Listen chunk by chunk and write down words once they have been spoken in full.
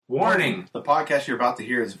Warning! The podcast you're about to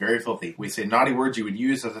hear is very filthy. We say naughty words you would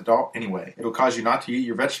use as an adult anyway. It will cause you not to eat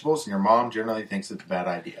your vegetables, and your mom generally thinks it's a bad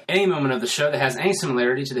idea. Any moment of the show that has any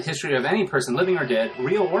similarity to the history of any person living or dead,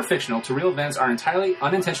 real or fictional, to real events are entirely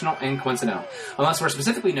unintentional and coincidental. Unless we're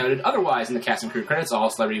specifically noted otherwise in the cast and crew credits, all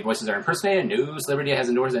celebrity voices are impersonated, and no celebrity has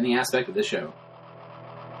endorsed any aspect of this show.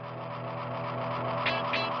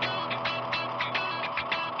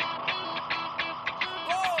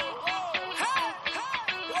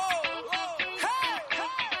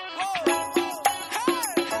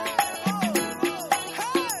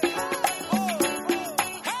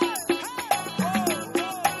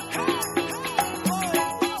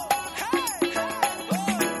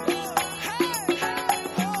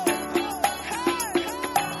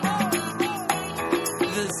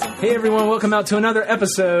 Hey everyone, welcome out to another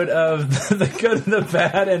episode of The Good, the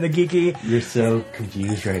Bad, and the Geeky. You're so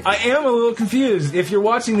confused right now. I am a little confused. If you're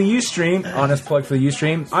watching the Ustream, honest plug for the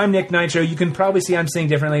Ustream, I'm Nick Nitro. You can probably see I'm sitting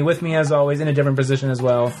differently. With me, as always, in a different position as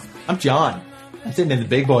well. I'm John. I'm sitting in the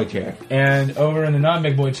big boy chair. And over in the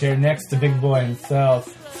non-big boy chair, next to Big Boy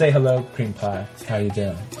himself, say hello, Cream Pie. How you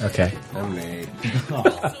doing? Okay. I'm Nate.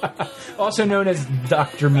 Also known as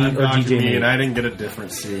Dr. Meat or Dr. DJ Meat, Meat. and I didn't get a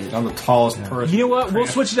different seat. I'm the tallest person. You know what? We'll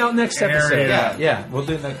switch it out next episode. Yeah, we'll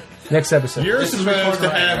do that. Next episode. You're supposed to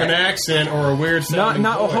have an accent or a weird sounding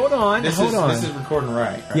voice. Hold on. This is recording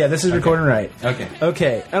right. Yeah, this is recording right. Okay.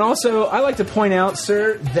 Okay. And also, I like to point out,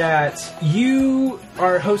 sir, that you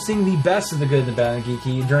are hosting the best of the Good, the Bad, and the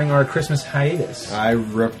Geeky during our Christmas hiatus. I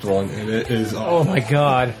ripped one, and it is awful. Oh my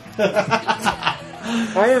god.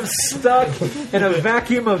 I am stuck in a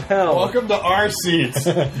vacuum of hell. Welcome to our seats.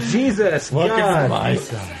 Jesus, Welcome God. to my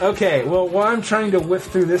side. Okay, well, while I'm trying to whiff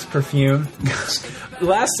through this perfume,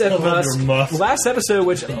 last episode,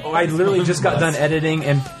 which I literally just got done editing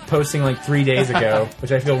and posting like 3 days ago,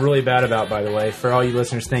 which I feel really bad about, by the way. For all you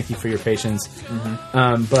listeners, thank you for your patience.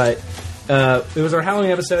 It was our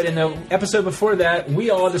Halloween episode, and the episode before that,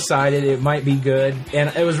 we all decided it might be good,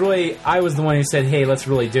 and it was really, I was the one who said, hey, let's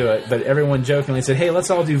really do it, but everyone jokingly said, hey, let's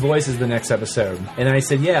all do voices the next episode, and I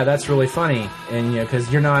said, yeah, that's really funny, and because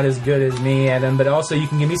you're not as good as me at them, but also you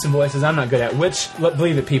can give me some voices I'm not good at, which,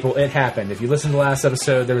 believe it, people, it happened. If you listen to the last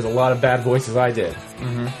episode, there was a lot of bad voices I did.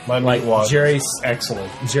 My meat was Jerry's excellent.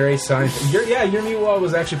 Jerry Seinfeld. Your meat wall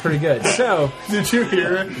was actually pretty good. So, Did you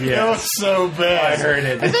hear it? Yeah. It was so bad. I heard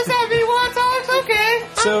it. Is this how meat was? Oh, okay.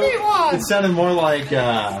 So, It sounded more like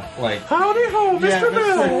howdy ho, Mr. Yeah,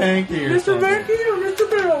 Bill. Mr. Hanky or Mr. something. Hanky or Mr.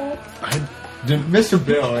 Bill? Mr.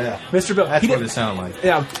 Bill, yeah. Mr. Bill. That's He what did- it sounded like.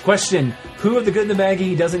 Now, question. Who of the Good and the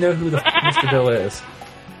Baggy doesn't know who the Mr. Bill is?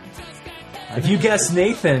 If you guess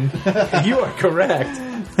Nathan, you are correct.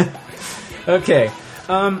 Okay.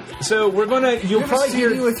 So we're gonna... You'll probably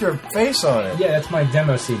hear... with your face on it. Yeah, that's my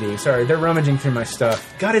demo CD. Sorry, they're rummaging through my stuff.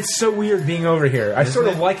 God, it's so weird being over here. I sort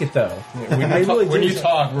of like it, though. When you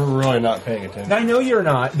talk, we're really not paying attention. I know you're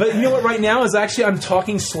not, but you know what? Right now is actually I'm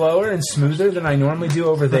talking slower and smoother than I normally do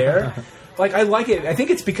over there. Like, I like it. I think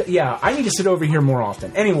it's because, yeah, I need to sit over here more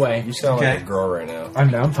often. Anyway. You sound like a girl right now.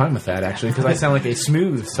 I'm fine with that, actually, because I sound like a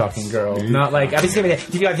smooth talking girl. Not like, I'm just gonna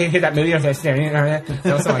do you guys hear that movie? Don't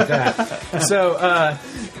sound like that. So,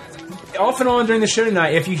 off and on during the show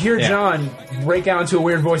tonight, if you hear John break out into a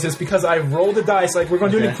weird voice, it's because I rolled the dice. Like, we're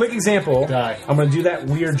going to do a quick example. Die. I'm going to do that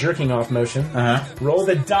weird jerking off motion. Roll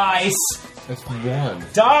the dice. That's one.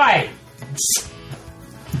 Die!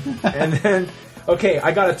 And then... Okay,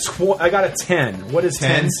 I got a 10. What does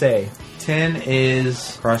 10 say? 10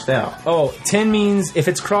 is crossed out. Oh, 10 means if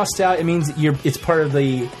it's crossed out, it means it's part of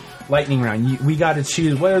the lightning round. We got to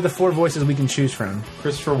choose. What are the 4 voices we can choose from?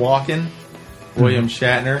 Christopher Walken, William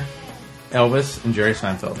Shatner, Elvis, and Jerry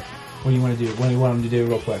Seinfeld. What do you want to do? What do you want them to do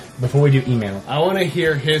real quick before we do email? I want to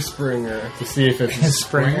hear his Springer to see if it's His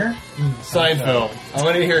Springer? Seinfeld. I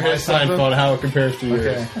want to hear his Seinfeld, how it compares to yours.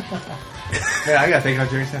 Okay. Yeah, I gotta think how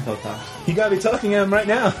Jerry Seinfeld talks. You got to be talking to him right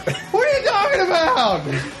now. What are you talking about?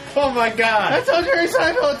 Oh my god. That's how Jerry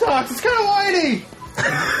Seinfeld talks. It's kind of whiny.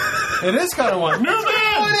 It is kind of one. New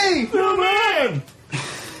man! Whiny. New man!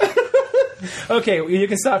 Okay, you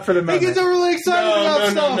can stop for the He moment. gets overly excited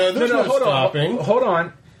about stuff. There's no stopping. Hold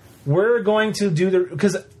on. We're going to do the...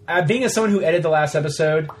 Because being as someone who edited the last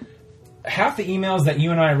episode, half the emails that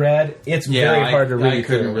you and I read, it's very hard to read. I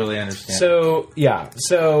couldn't really understand.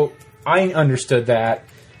 So I understood that.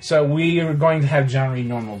 So we are going to have John read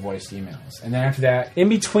normal voiced emails. And then after that, in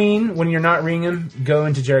between, when you're not reading them, go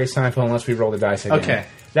into Jerry Seinfeld unless we roll the dice again. Okay.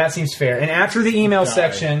 That seems fair. And after the email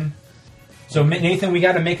section... So, Nathan, we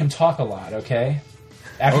got to make him talk a lot, okay?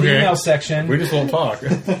 After the email section... We just won't talk.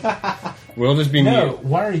 We'll just be No, mute.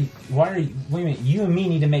 why are you? Wait a minute. You and me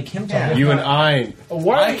need to make him talk. You and I.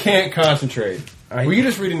 Why? I can't concentrate. Will you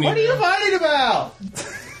just read an email? What are you fighting about?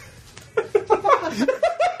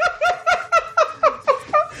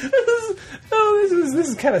 This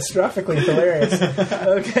is catastrophically hilarious.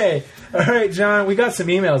 Okay, all right, John. We got some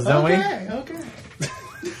emails, don't we? Okay.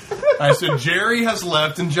 I said Jerry has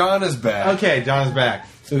left and John is back. Okay, John's back.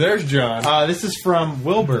 So there's John. This is from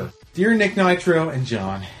Wilbur. Dear Nick Nitro and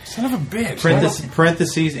John. Son of a bitch.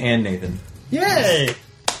 Parentheses and Nathan. Yay!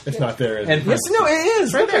 It's not there, is it? And Yes, no, it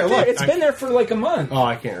is. Right there, look. It's been there for like a month. Oh,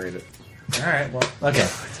 I can't read it. All right. Well, okay.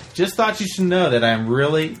 Just thought you should know that I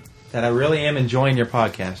really am enjoying your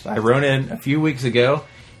podcast. I wrote in a few weeks ago,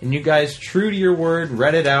 and you guys, true to your word,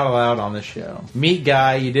 read it out loud on the show. Meat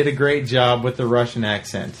Guy, you did a great job with the Russian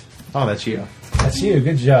accent. Oh, that's you. That's you.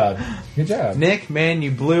 Good job. Good job. Nick, man, you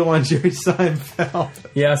blew on Jerry Seinfeld.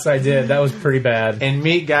 Yes, I did. That was pretty bad. And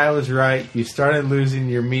Meat Guy was right. You started losing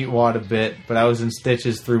your meat wad a bit, but I was in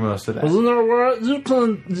stitches through most of that. You know what? You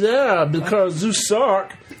can, yeah, because you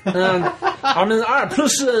suck. And I mean, I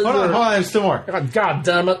appreciate Hold on, there's still more. God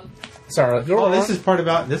damn it. Sorry. Go on. This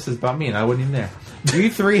is about me, and I wasn't even there. You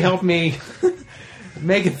three helped me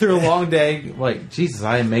make it through a long day. Like, Jesus,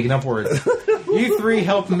 I am making up words. You three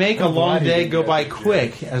helped make a long day go by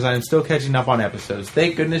quick as I'm still catching up on episodes.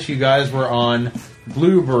 Thank goodness you guys were on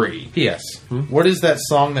Blueberry. P.S. What is that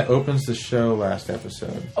song that opens the show last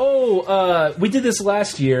episode? Oh, we did this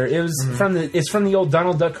last year. It was it's from the old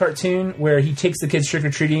Donald Duck cartoon where he takes the kids trick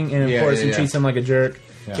or treating and of course he treats them like a jerk.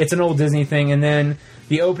 Yeah. It's an old Disney thing, and then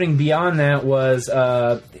the opening beyond that was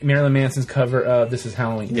Marilyn Manson's cover of "This Is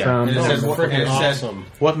Halloween." Yeah, from and it says, freaking awesome.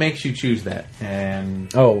 What makes you choose that?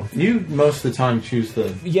 And you most of the time choose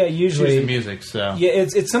the usually choose the music. So yeah,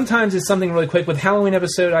 it's sometimes it's something really quick. With Halloween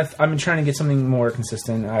episode, I've been trying to get something more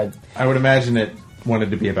consistent. I would imagine it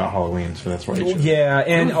wanted to be about Halloween, so that's why you chose it. Yeah,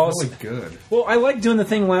 and also really good. Well, I liked doing the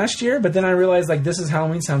thing last year, but then I realized like This Is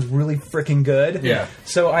Halloween sounds really freaking good. Yeah.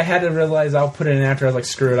 So I had to realize I'll put it in after. I was like,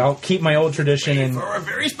 screw it, I'll keep my old tradition and For a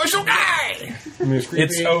very special guy.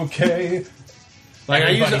 it's okay. Like I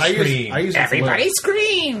use Everybody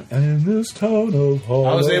scream! And this town of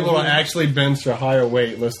Halloween. I was able to actually bench a higher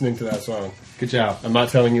weight listening to that song. Good job. I'm not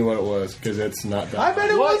telling you what it was because it's not that. I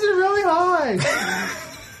bet it wasn't really high.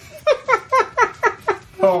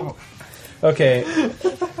 Oh. Okay.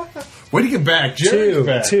 Way to get back, Jerry's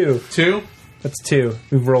back. Two. That's two.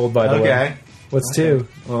 We've rolled, by the way. Okay. What's two?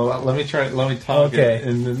 Well, let me talk it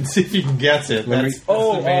and then see if you can guess it. That's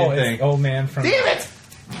the main thing. It's old man from... Damn it!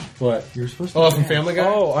 What? You're supposed to from Family Guy?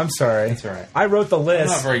 Oh, I'm sorry. That's all right. I wrote the I'm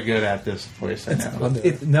list. not very good at this voice right now.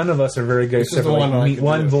 None of us are very good. This is Except the for one I can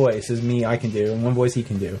one do. voice is me I can do, and one voice he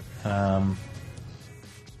can do.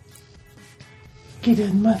 Get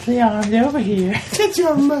his muscly arms over here. Get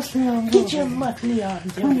your muscly arms. Get your muscly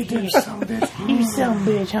arms over here. You some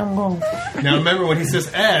bitch, I'm going. Now remember when he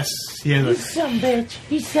says S, he has You some bitch.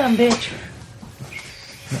 You some bitch.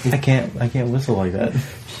 I can't whistle like that.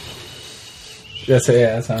 That's it.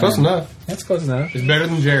 Yeah, that's how close enough. That's close enough. It's better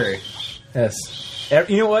than Jerry. Yes.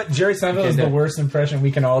 You know what? Jerry Seinfeld is the worst impression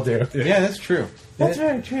we can all do. Yeah, that's true. That's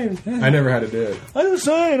very true. I never had to do it. I'm just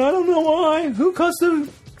saying. I don't know why. Who cuts the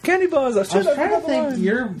candy bars? I was trying to think.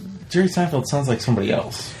 Your Jerry Seinfeld sounds like somebody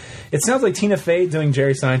else. It sounds like Tina Fey doing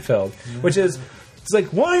Jerry Seinfeld, which is... It's like,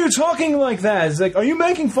 why are you talking like that? It's like, are you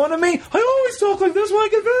making fun of me? I always talk like this when I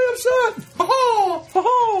get very upset. Ha-ha!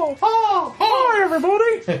 Ha-ha! Ha-ha! Hi,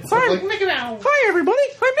 everybody. Like Mickey Mouse. Hi, everybody.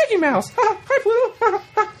 I'm Mickey Mouse. Hi, Pluto.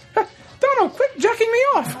 Donald, quit jacking me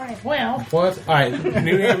off. All right, well. What? All right,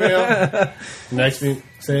 new email. Next week,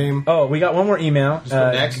 same. Oh, we got one more email.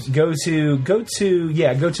 Next? Go to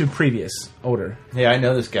previous, older. Hey, I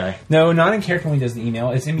know this guy. No, not in character when he does the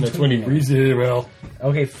email. It's in between. That's when he reads the email.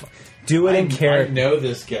 Okay, do it in character. I know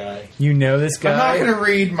this guy. You know this guy? I'm not going to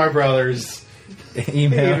read my brother's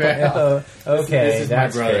email. Okay, this is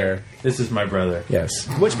that's my brother. fair. This is my brother. Yes.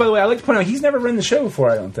 Which, by the way, I like to point out, he's never written the show before,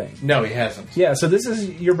 I don't think. No, he hasn't. Yeah, so this is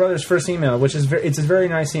your brother's first email, which is it's a very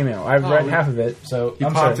nice email. I've read half of it, so He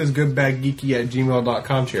I'm popped sorry. his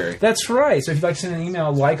goodbadgeeky@gmail.com cherry. That's right. So if you'd like to send an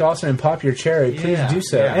email like Austin and pop your cherry, please do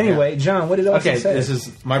so. Yeah, anyway, John, what did Austin say? This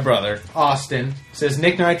is my brother, Austin. Says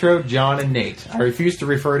Nick Nitro, John, and Nate. I refuse to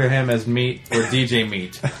refer to him as Meat or DJ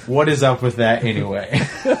Meat. What is up with that anyway?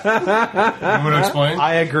 You want to explain?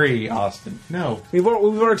 I agree, Austin. No. We've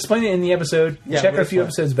already explained it in the episode. Yeah, Check we a few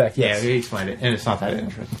explained episodes back. Yeah, Yes. we explained it, and it's not that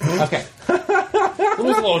interesting. Okay. It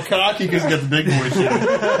was a little cocky because he got the big boy shit.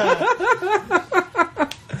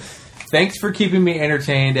 Thanks for keeping me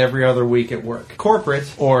entertained every other week at work.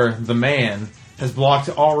 Corporate, or the man, has blocked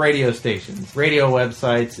all radio stations, radio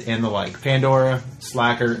websites, and the like, Pandora,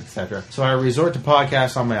 Slacker, etc. So I resort to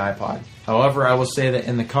podcasts on my iPod. However, I will say that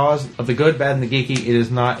in the cause of the good, bad, and the geeky, it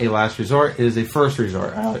is not a last resort. It is a first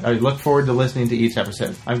resort. I look forward to listening to each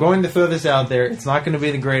episode. I'm going to throw this out there. It's not going to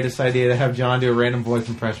be the greatest idea to have John do a random voice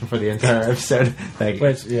impression for the entire episode. Thank you.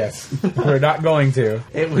 Which, yes, we're not going to.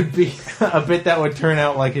 It would be a bit that would turn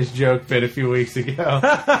out like his joke bit a few weeks ago.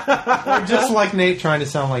 Or just like Nate trying to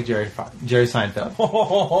sound like Jerry Seinfeld.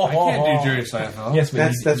 I can't do Jerry Seinfeld. Yes,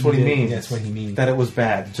 but That's what he means. That's what he means. That it was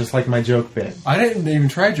bad, just like my joke bit. I didn't even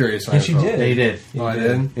try Jerry Seinfeld. Yes, you did. Yeah, you did. Oh, I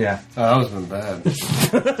did? Yeah. Oh, that was been bad.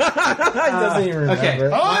 He doesn't even remember. Okay.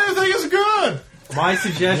 Oh, I think it's good! My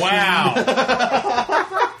suggestion. Wow.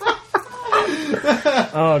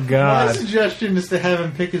 Oh, My God. suggestion is to have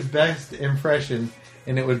him pick his best impression,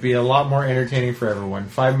 and it would be a lot more entertaining for everyone.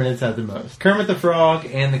 5 minutes at the most. Kermit the Frog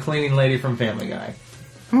and the cleaning lady from Family Guy.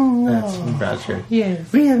 That's bad shit.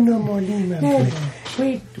 Yes. We have no more Lima.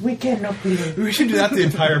 We cannot believe. We should do that the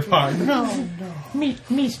entire part. No.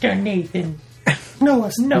 Mr. Nathan. No,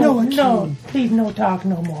 No, please no talk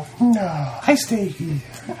no more. No. I stay here.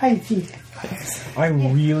 I see. I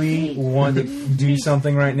really want to do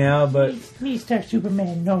something right now, but Mr.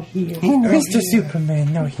 Superman no here. Mr.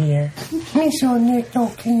 Superman no here. Mr. Nick, no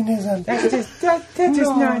cleanism. That's just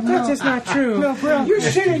not true. No, bro. You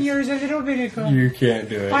should have yours a little bit ago. You can't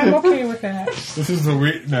do it. I'm okay with that. This is the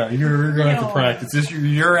week. No, you're going to have to practice. This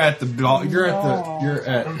you're at the you're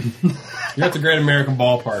at the Great American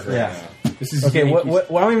Ballpark right Yeah. now. This is okay. Yankees. What?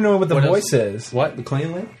 I don't even know what the What voice is. What? The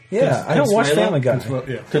cleaning lady? Yeah, I don't watch Consuela? Family Guy.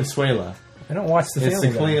 Yeah. Consuela. I don't watch the It's Family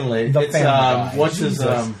the Guy. cleaning lady. The It's, Family Guy. what's his,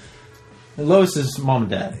 Jesus. Lois's mom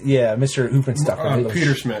and dad. Yeah, Mr. Hoopenstuck.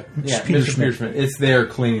 Peter Schmidt. Yeah, Peter Mr. Peter Schmidt. It's their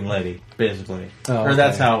cleaning lady, basically. Oh, or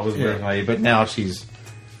that's okay. how it was Yeah. originally, but now she's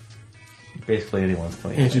basically anyone's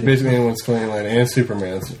cleaning And she's lady. basically anyone's cleaning lady and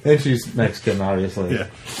Superman's. And she's Mexican, obviously. Yeah.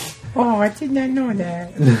 Oh, I did not know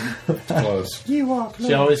that. Close. You walk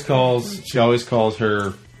She always calls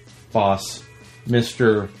her boss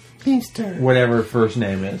Mr. Mr. whatever her first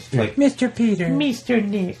name is. Like Mr. Peter. Mr.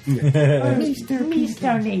 Nick. Mr.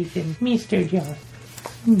 Mr. Nathan. Mr. John.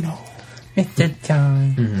 No. Mr.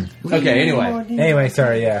 John. okay, anyway. Anyway,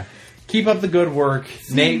 sorry. Yeah. Keep up the good work.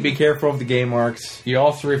 Nate, be careful of the gay marks. You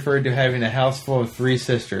also referred to having a house full of 3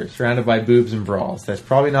 sisters, surrounded by boobs and brawls. That's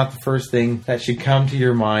probably not the first thing that should come to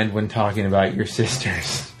your mind when talking about your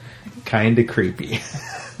sisters. Kinda creepy.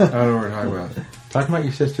 I don't know what we're talking about. Talking about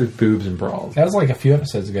your sister's boobs and brawls. That was like a few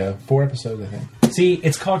episodes ago. 4 episodes, I think. See,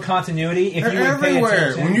 it's called continuity. If They're you would pay everywhere.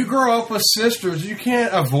 attention- When you grow up with sisters, you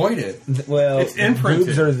can't avoid it. well, it's imprinted.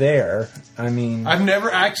 boobs are there. I mean, I've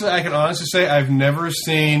never actually. I can honestly say I've never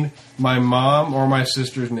seen my mom or my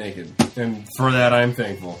sisters naked, and for that I'm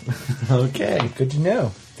thankful. okay, good to know.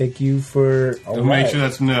 Thank you for. I'll make sure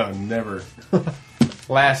that's no, never.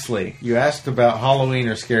 Lastly, you asked about Halloween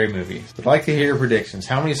or scary movies. I'd like to hear your predictions.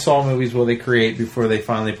 How many Saw movies will they create before they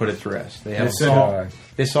finally put it to rest? They have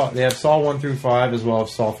They have Saw 1 through 5 as well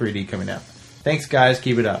as Saw 3D coming out. Thanks, guys.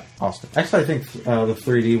 Keep it up, Austin. Actually, I think the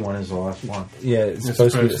 3D one is the last one. Yeah, it's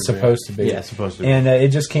supposed to be. Yeah, it's supposed to be. And it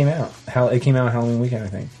just came out. It came out on Halloween weekend, I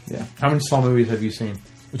think. Yeah. How many Saw movies have you seen?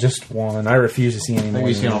 Just one. I refuse to see any more. Have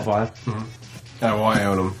you than seen all that. 5? Oh, I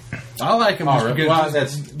own them. I like them. Oh, really? Well,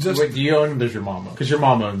 that's just wait, do you own them? Does your mom own? Because your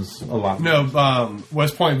mom owns a lot. no.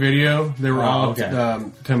 West Point Video. They were all okay.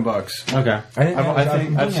 $10. Okay. I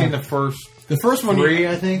think I've seen the first. The first one, 3,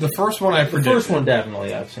 I think. The first one I The predicted. first one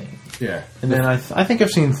definitely I've seen. Yeah. And then I think I've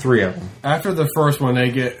seen 3 of them. After the first one, they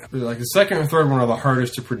get like the second and third one are the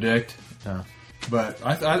hardest to predict. Oh. But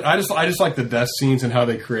I just like the death scenes and how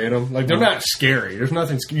they create them. Like they're not scary. There's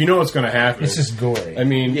nothing. You know what's going to happen. It's just gory. I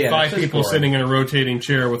mean, Yeah, 5 it's just people gory. sitting in a rotating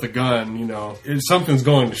chair with a gun. You know, something's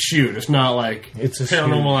going to shoot. It's not like It's a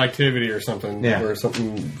paranormal activity or something. Yeah. Where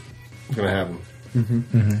something's going to happen.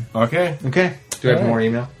 Mm-hmm. Okay. Okay. Do I have All more right.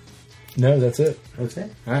 email? No, that's it. That's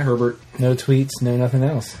it. Hi, Herbert. No tweets, no nothing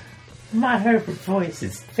else. My Herbert voice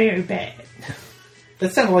is very bad.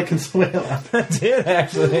 That sounded like Consuela. I did,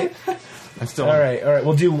 actually. I'm still All right.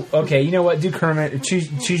 We'll do. Okay, you know what? Do Kermit.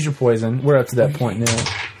 Choose your poison. We're up to that point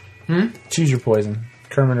now. Choose your poison.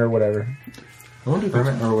 Kermit or whatever. I want to do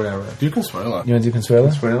Kermit or whatever. Do Consuela. You want to do Consuela?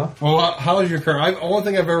 Consuela? Well, how is your Kermit? The only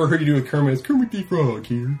thing I've ever heard you do with Kermit is Kermit the Frog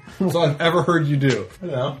here. That's all I've ever heard you do.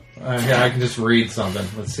 Hello. Yeah, I can just read something.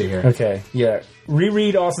 Let's see here. Okay. Yeah.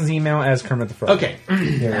 Reread Austin's email as Kermit the Frog. Okay. There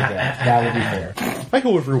we go. That would be fair. Hi,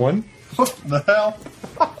 hello, everyone. What the hell?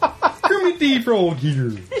 Kermit the Frog here.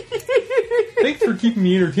 Thanks for keeping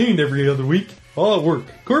me entertained every other week. While at work,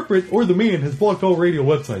 corporate or the man has blocked all radio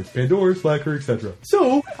websites, Pandora, Slacker, etc.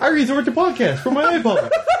 So, I resort to podcasts from my iPod.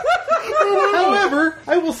 However,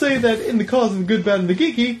 I will say that in the cause of the good, bad, and the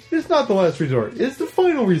geeky, it's not the last resort. It's the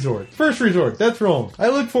final resort. First resort. That's wrong. I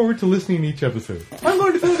look forward to listening to each episode. I'm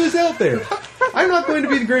going to throw this out there. I'm not going to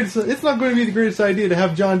be the greatest. It's not going to be the greatest idea to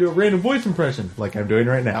have John do a random voice impression, like I'm doing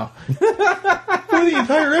right now, for the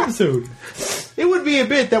entire episode. It would be a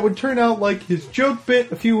bit that would turn out like his joke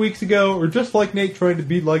bit a few weeks ago, or just like Nate trying to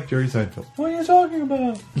be like Jerry Seinfeld. What are you talking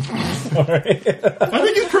about? I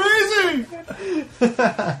think he's crazy.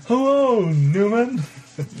 Hello, Newman.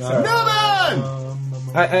 Newman!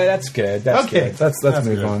 That's good. That's Okay. good. Let's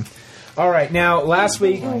move on. All right. Now, last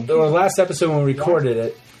week or last episode when we recorded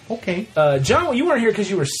it, Okay. John, you weren't here because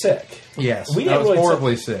you were sick. Yes. We I didn't was really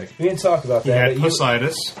horribly sick. We didn't talk about He that. had but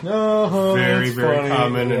bursitis. Very, Very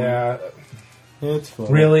common. And yeah. It's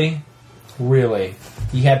fun. Really?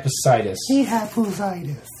 He had bursitis. He had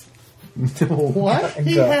bursitis. What?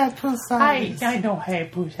 He had bursitis. I don't have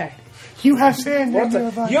bursitis. You have sand in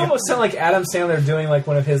your body. You almost sound like Adam Sandler doing like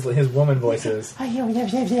one of his woman voices.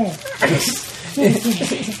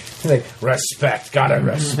 He's like, respect, gotta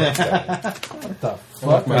respect. What the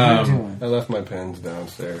fuck are you doing? I left my pens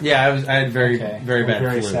downstairs. Yeah, I had very Okay. bad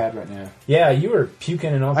Very flu. sad right now. Yeah, you were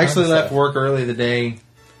puking and all I actually kinds of left stuff. work early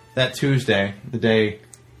that Tuesday,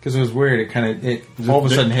 because it was weird. It all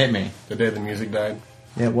of a sudden hit me. The day the music died.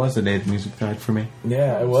 Yeah, it was the day the music died for me.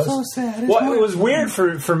 Yeah, it was. So sad. What was weird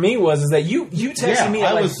for me was that you texted Yeah, me at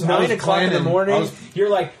I like was 9 o'clock in the planning- morning. I was You're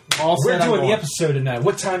like, all we're set on doing the going. episode tonight.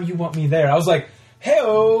 What time you want me there? I was like,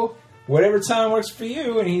 hey-o, whatever time works for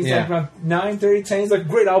you. And he's like around 9:30, 10. He's like,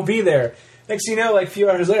 great, I'll be there. Next thing you know, like a few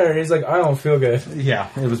hours later, he's like, I don't feel good. Yeah,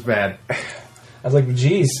 it was bad. I was like,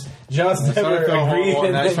 geez, John's I never started feeling agreed. horrible,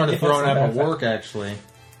 and I started then throwing up gets at work, actually.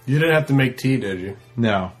 You didn't have to make tea, did you?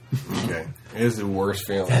 No. Okay. It is the worst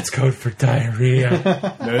feeling. That's code for diarrhea.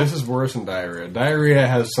 No, this is worse than diarrhea. Diarrhea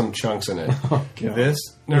has some chunks in it. This,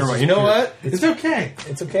 never mind. is You know good. what? It's okay.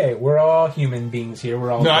 It's okay. We're all human beings here.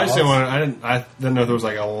 We're all No, I just dogs. didn't want. I didn't know if there was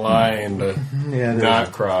like a line to Yeah,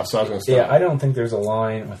 not cross. So I was going to Yeah, stop. I don't think there's a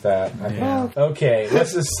line with that. Okay,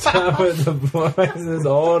 let's just stop with the voices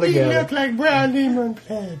all You together. look like Brown Lehman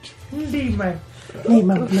Pledge. Lehman.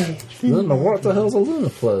 Lehman Pledge. What the hell's a lunar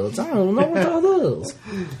flood? I don't know what that is.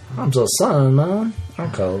 I'm just saying, man.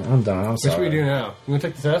 I'm cold. I'm done. I'm What should we sorry. do now? You want to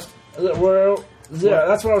take the test? Well, yeah,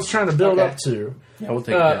 that's what I was trying to build up to. Yeah, we'll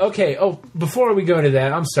take that. Okay. Oh, before we go to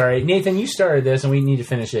that, I'm sorry, Nathan. You started this, and we need to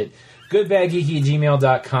finish it.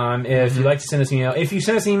 Goodbadgeeky@gmail.com. If you'd like to send us an email, if you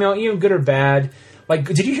send us an email, even good or bad, like,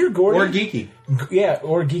 did you hear Gordy? Or geeky. Yeah,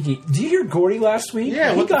 or geeky. Did you hear Gordy last week?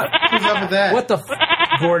 Yeah, he what got. What's up with that? What the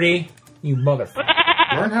Gordy? You motherfucker.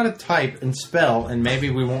 Learn how to type and spell, and maybe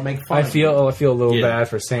we won't make fun I of feel a little Yeah. bad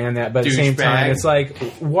for saying that, but at the same Douchebag. time, it's like,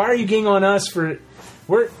 why are you getting on us for?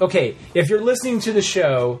 We're okay. If you're listening to the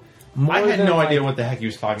show, more I had than no like- idea what the heck he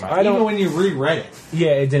was talking about. I don't- Even when you reread it, Yeah,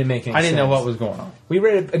 it didn't make any. I didn't know sense. what was going on. We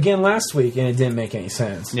read it again last week, and it didn't make any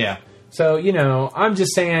sense. Yeah. So I'm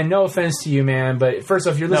just saying, no offense to you, man. But first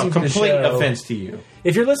off, you're No, listening to the complete show. offense to you.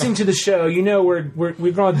 If you're listening to the show, we're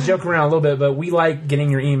going to joke around a little bit, but we like getting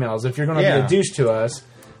your emails. If you're going to be Yeah. a douche to us,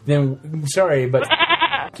 then sorry, but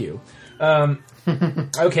f you.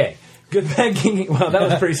 Okay. Goodbadgeeky. Well, that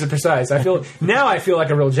was pretty precise. I feel like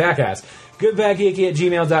a real jackass.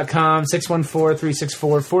 Goodbadgeeky@gmail.com.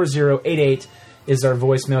 614-364-4088 is our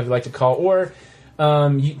voicemail if you'd like to call. Or,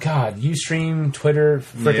 Ustream, Twitter,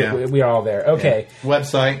 frick Yeah. it, we are all there. Okay.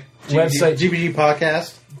 Website. Website.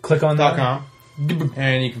 GBGpodcast.com. Click on that.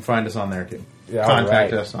 And you can find us on there, too. Yeah, Contact all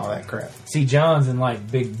right. us and all that crap. See, John's in like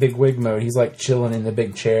big wig mode. He's like chilling in the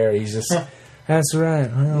big chair. He's just, that's right.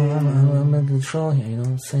 I'm in control here. You know what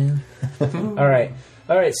I'm saying? All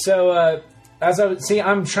right. So as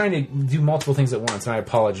I'm trying to do multiple things at once, and I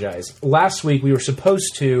apologize. Last week we were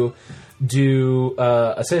supposed to do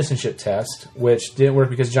a citizenship test, which didn't work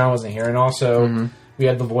because John wasn't here, and also we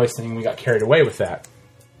had the voice thing. And we got carried away with that.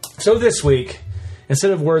 So this week,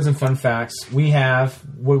 instead of words and fun facts, we have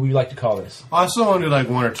what we like to call this. I still want to do like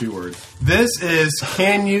one or two words. This is,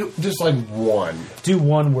 can you, just like one. Do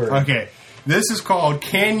one word. Okay. This is called,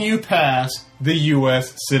 can you pass the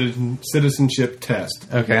U.S. citizenship test?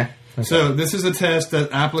 Okay. So this is a test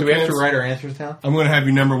that applicants... Do we have to write our answers down? I'm going to have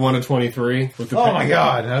you number 1 to 23. With the Oh, my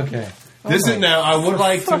God. Okay. This is now, I would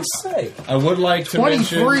like to... Fuck's sake. I would like to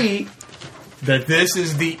mention 23. that this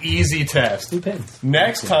is the easy test. Two pins.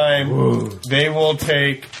 Next time, they will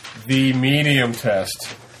take the medium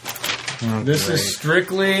test. This is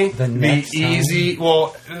strictly the next easy.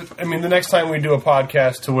 Well, I mean, the next time we do a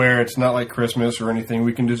podcast to where it's not like Christmas or anything,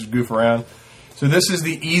 we can just goof around. So this is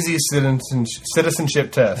the easy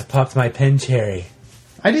citizenship test. Popped my pen cherry.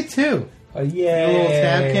 I did, too. Oh, yeah. The little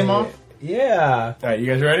tab came off? Yeah. All right, you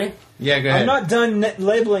guys ready? Yeah, go ahead. I'm not done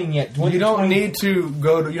labeling yet. You don't need to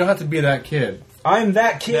go to... You don't have to be that kid. I'm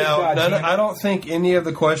that kid, Now, goddammit. I don't think any of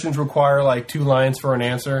the questions require, like, 2 lines for an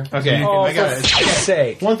answer. Okay, Oh, I got for it. fuck's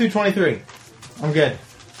sake. 1 through 23. I'm good.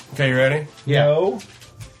 Okay, you ready? Yeah. No.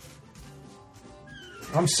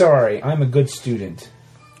 I'm sorry. I'm a good student.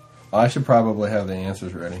 I should probably have the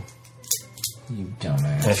answers ready. You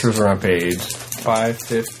dumbass. Answers are on page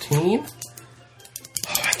 515.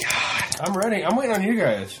 Oh, my God. I'm ready. I'm waiting on you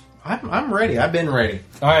guys. I'm ready. I've been ready.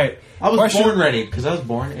 All right. I was Question- born ready because I was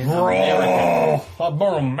born in America. Oh, I was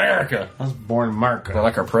born in America. I was born in America. I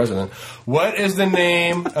like our president. What is the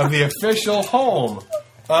name of the official home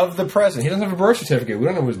of the president? He doesn't have a birth certificate. We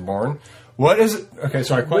don't know who was born. What is... Okay,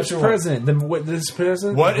 sorry. Which Question president? This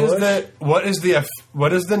president? What is Bush?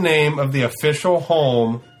 what is the name of the official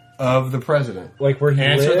home of the president? Like where he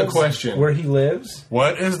lives? Answer the question. Where he lives?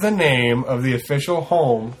 What is the name of the official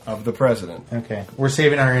home of the president? Okay. We're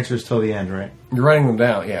saving our answers till the end, right? You're writing them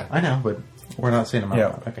down, yeah. I know, but we're not saying them out Yeah.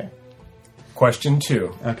 loud. Okay. Question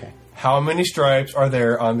 2. Okay. How many stripes are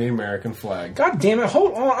there on the American flag? God damn it.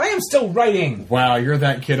 Hold on. I am still writing. Wow, you're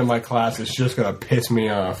that kid in my class that's just going to piss me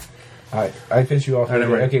off. I finished you off. I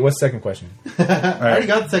know, right. Okay, what's the second question? I already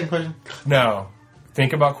got the second question. Now,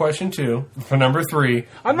 think about question 2. For number 3,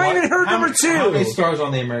 I've not even heard number 2. How many stars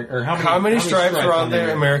on the American... Or how many stripes are on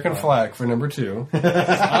the American flag for number 2?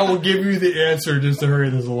 I will give you the answer just to hurry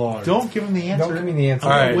this along. Don't give him the answer. Don't give me the answer.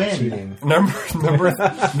 All right. Win. Cheating.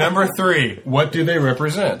 Number 3. What do they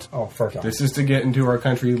represent? Oh, fuck off. This is to get into our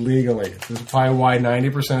country legally. This is probably why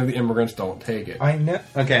 90% of the immigrants don't take it. I know.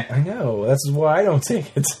 Okay. I know. That's why I don't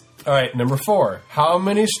take it. All right, number 4. How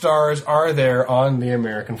many stars are there on the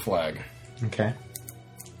American flag? Okay.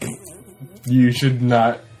 You should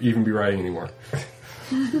not even be writing anymore.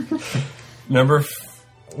 What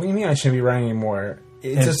What do you mean I shouldn't be writing anymore?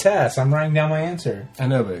 It's a test. I'm writing down my answer. I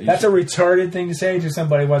know, but That's a retarded thing to say to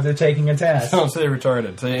somebody while they're taking a test. don't say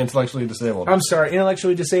retarded. Say intellectually disabled. I'm sorry,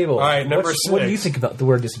 intellectually disabled. All right, number What do 6. you think about the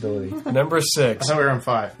word disability? Number 6. I thought we were on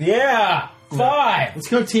 5. Yeah! 5! Let's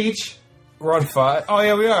go teach. We're on 5. Oh,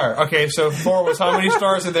 yeah, we are. Okay, so 4 was how many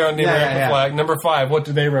stars are there on the American flag? Number 5, what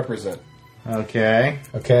do they represent? Okay.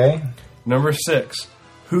 Okay. Number 6,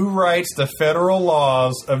 who writes the federal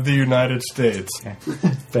laws of the United States?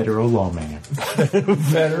 Federal lawman.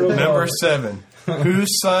 Federal Number law. 7, who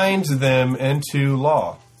signs them into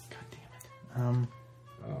law? I'm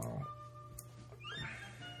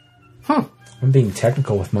being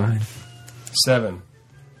technical with mine. 7.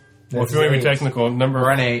 Well, if That's you want to be 8. technical, number...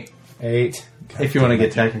 We're on 8. 8. If you want to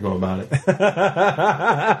get technical about it.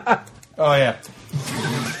 Oh, yeah.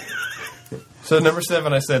 So number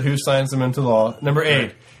 7, I said, who signs them into law? Number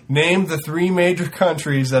 8, name the 3 major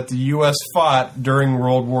countries that the U.S. fought during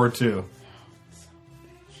World War II.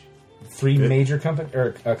 3 major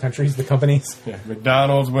countries, the companies. Yeah,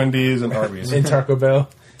 McDonald's, Wendy's, and Arby's. And Taco Bell.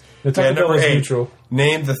 The Taco Bell number is 8, neutral.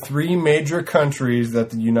 name the 3 major countries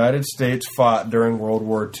that the United States fought during World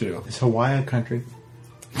War II. Is Hawaii a country?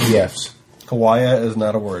 Yes. Hawaii is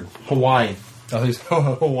not a word. Hawaii. Oh, he's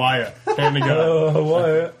Hawaii. Hand to God.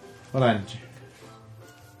 Hawaii. Hold on.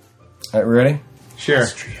 All right, ready? Sure.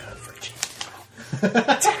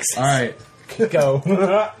 Texas. All right. Go.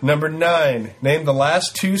 Number 9, name the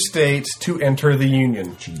last 2 states to enter the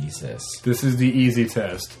Union. Jesus. This is the easy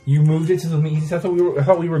test. You moved it to the medium. I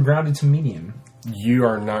thought we were grounded to medium. You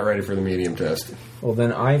are not ready for the medium test. Well,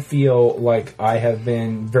 then I feel like I have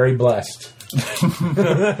been very blessed.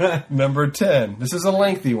 Number 10. This is a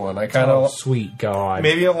lengthy one. I kind of... sweet God.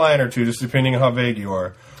 Maybe a line or two, just depending on how vague you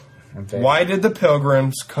are. Why did the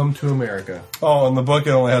Pilgrims come to America? Oh, in the book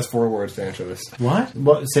it only has 4 words to answer this. What?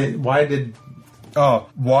 Say, why did... Oh,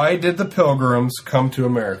 why did the Pilgrims come to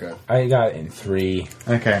America? I got it in 3.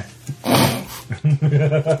 Okay.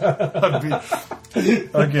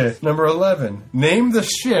 Okay, number 11. Name the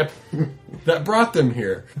ship that brought them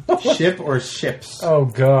here. Ship or ships? Oh,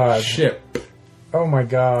 God. Ship. Oh, my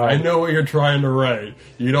God. I know what you're trying to write.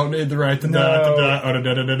 You don't need to write the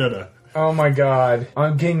da-da-da-da-da-da-da-da. Oh, my God.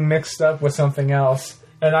 I'm getting mixed up with something else.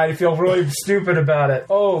 And I feel really stupid about it.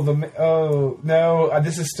 Oh, no.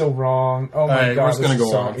 This is still wrong. Oh, my right, God. we're just gonna this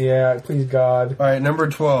is go so- on. Yeah, please, God. All right, number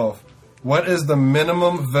 12. What is the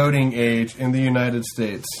minimum voting age in the United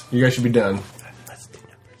States? You guys should be done.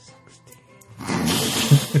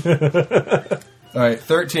 All right,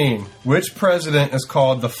 13. Which president is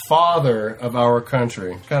called the father of our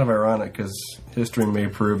country? Kind of ironic because history may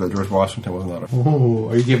prove that George Washington was not a... Ooh,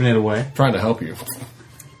 are you giving it away? Trying to help you.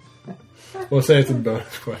 We'll say it's a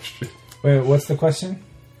bonus question. Wait, what's the question?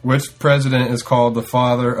 Which president is called the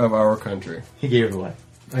father of our country? He gave it away.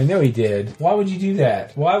 I know he did. Why would you do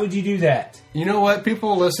that? Why would you do that? You know what?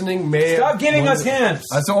 People listening may Stop have giving us wondered- hints.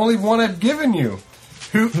 That's the only one I've given you.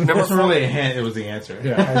 Who number That's really a hint. It was the answer.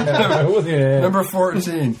 Number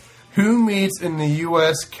 14. Who meets in the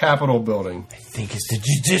U.S. Capitol building? I think it's the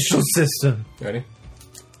judicial system. Ready?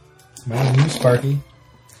 Man, you, Sparky.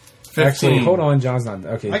 15. Actually, hold on. John's not.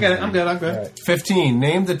 Okay. I got it. I'm good. I'm good. All right. 15.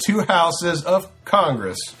 Name the 2 houses of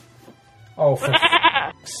Congress. Oh, for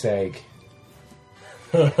sake.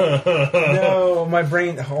 No, my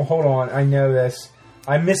brain. Oh, hold on. I know this.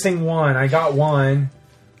 I'm missing one. I got one.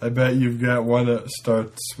 I bet you've got one that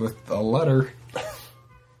starts with a letter.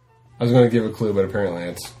 I was going to give a clue, but apparently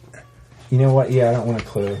it's... You know what? Yeah, I don't want a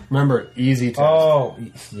clue. Remember, easy test. Oh,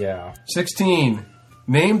 yeah. 16.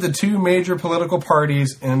 Name the 2 major political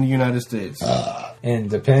parties in the United States.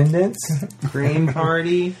 Independence Green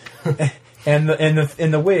Party. and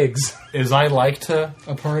the Whigs. Is I like to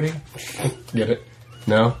a party? Get it?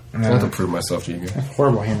 No? I have to prove myself to you guys.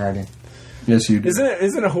 Horrible handwriting. Yes, you do.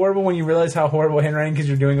 Isn't it horrible when you realize how horrible handwriting because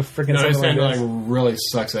you're doing a freaking No, it's something like like this? really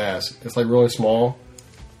sucks ass. It's like really small.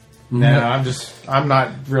 No, I'm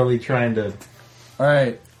not really trying to. All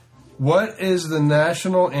right. What is the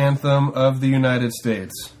national anthem of the United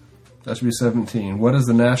States? That should be 17. What is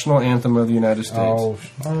the national anthem of the United States?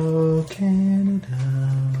 Oh, Canada.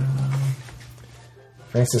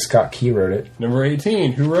 Francis Scott Key wrote it. Number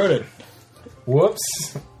 18. Who wrote it?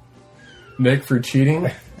 Whoops. Nick for cheating.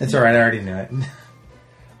 It's alright, I already knew it.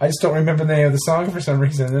 I just don't remember the name of the song for some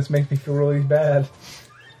reason. This makes me feel really bad.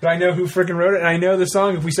 But I know who freaking wrote it, and I know the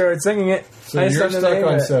song if we started singing it. So I just you're don't know the stuck name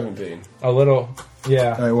on of it. 17. A little.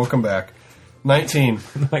 Yeah. All right, we'll come back. 19.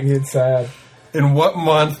 Like, it's sad. In what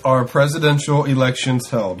month are presidential elections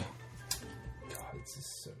held? God, this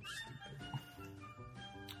is so stupid.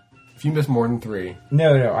 If you miss more than 3.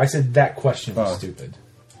 No. I said that question was stupid.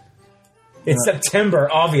 It's September,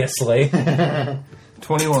 obviously.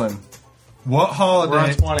 21. What holiday... We're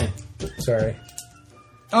on 20. Sorry.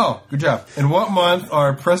 Oh, good job. In what month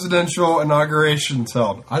are presidential inaugurations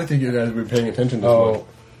held? I didn't think you guys would be paying attention to this one.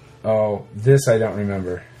 Oh, this I don't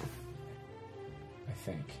remember. I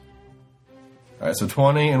think. All right, so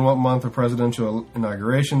 20. In what month are presidential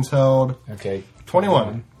inaugurations held? Okay.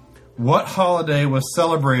 21. What holiday was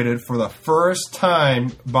celebrated for the first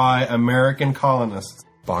time by American colonists?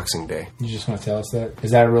 Boxing Day. You just want to tell us that?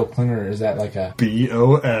 Is that a real clue, or is that like a...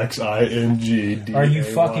 BOXING. Are you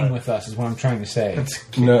fucking with us, is what I'm trying to say.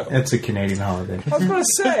 No. It's a Canadian holiday. I was going to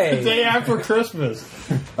say. Day after Christmas.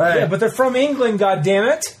 All right. Yeah, but they're from England,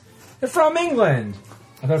 goddammit. They're from England.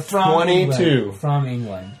 They're from 22. England. From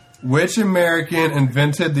England. Which American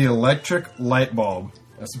invented the electric light bulb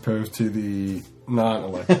as opposed to the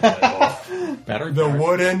non-electric light bulb? Battery The powered.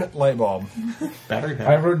 wooden light bulb. Battery I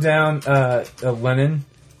powered. wrote down Lennon.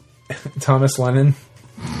 Thomas Lennon.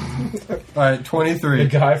 All right, The 23.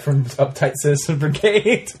 guy from Uptight Citizen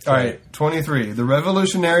Brigade. All right, 23. The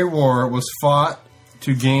Revolutionary War was fought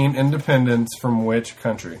to gain independence from which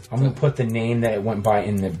country? I'm going to put the name that it went by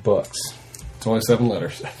in the books. It's only 7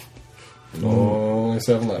 letters. Only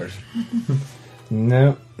 7 letters.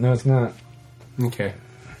 No, it's not. Okay.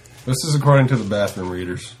 This is according to the bathroom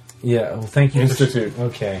readers. Yeah, well, thank you. Institute.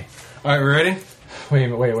 Okay. All right, we ready?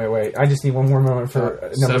 Wait. I just need one more moment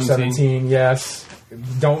for number 17. Yes.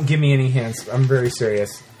 Don't give me any hints. I'm very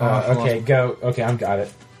serious. Okay, go. Okay, I've got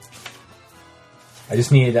it. I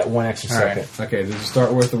just needed that one extra second. Okay, does it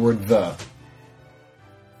start with the word the?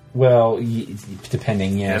 Well,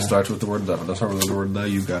 depending, yeah. It starts with the word the. If it doesn't start with the word the,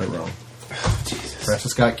 you got it wrong.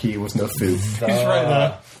 Francis Scott Key was no food. He's right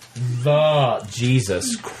there. The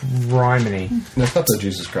Jesus criminy. No, it's not the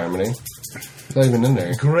Jesus Criminy. It's not even in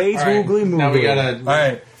there. Great googly movie. Now we gotta. All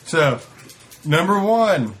right, so number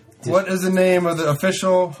 1. What is the name of the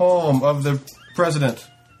official home of the president?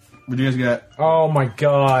 What do you guys got? Oh my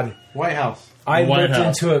god. White House. I White looked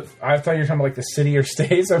House. into it. I thought you were talking about like the city or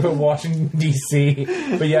state, so I put Washington, D.C.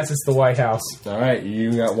 But yes, it's the White House. All right,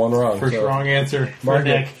 you got one wrong. First so- wrong answer. Mark For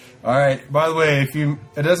it. Nick. All right. By the way,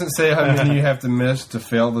 it doesn't say how many you have to miss to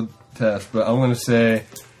fail the test, but I'm going to say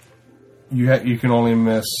you can only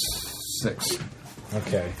miss 6.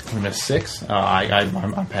 Okay. We missed 6.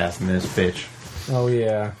 I'm passing this bitch. Oh,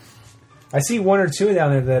 yeah. I see 1 or 2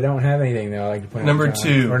 down there that don't have anything, though. I like to point Number out.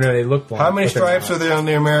 2. Or no, they look blank. How many but they're stripes not. are there on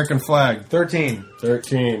the American flag? 13.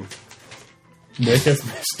 13. Nick has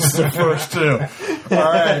missed the first 2. All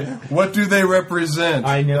right. What do they represent?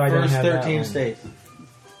 I knew I didn't First have that 13 one. states.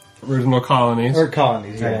 Original colonies. Or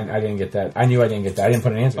colonies, I didn't get that. I knew I didn't get that. I didn't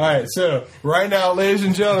put an answer. All right, so right now, ladies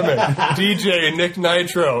and gentlemen, DJ Nick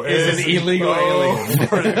Nitro Is an illegal alien.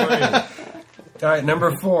 43. All right,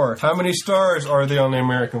 number 4. How many stars are there on the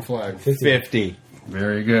American flag? 50.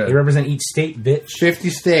 Very They good. represent each state, bitch. 50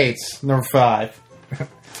 states. Number 5.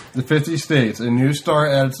 The 50 states. A new star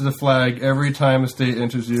added to the flag every time a state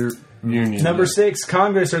enters your union. Number 6,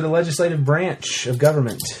 Congress or the legislative branch of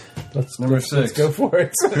government. Number Let's 6. go for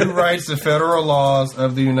it. Who writes the federal laws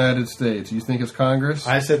of the United States? You think it's Congress?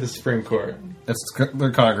 I said the Supreme Court. It's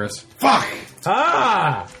the Congress. Fuck!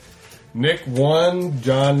 Ah! Nick 1,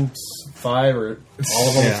 John 5, or all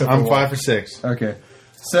of them except I'm for 5 one. for 6. Okay.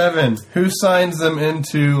 7. Who signs them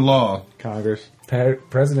into law? Congress.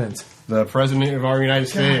 President. The President of our United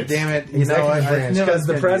States. Damn it. Executive branch. Because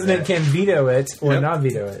the president can veto it or Yep. not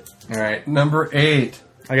veto it. Alright. Number 8.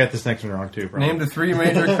 I got this next one wrong, too. Probably. Name the 3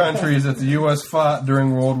 major countries that the U.S. fought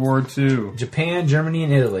during World War II. Japan, Germany,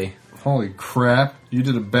 and Italy. Holy crap. You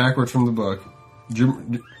did it backwards from the book.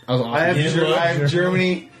 I have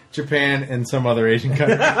Germany, Japan, and some other Asian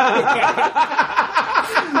country.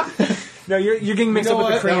 No, you're getting mixed You know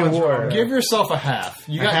up with the what? Korean That one's War. wrong. Give yourself a half.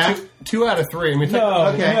 You got half? two out of 3. I mean, No,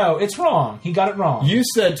 Okay. no, it's wrong. He got it wrong. you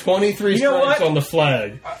said 23 You know stripes what? on the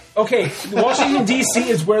flag. Okay, Washington, D.C.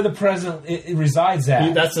 is where the president it resides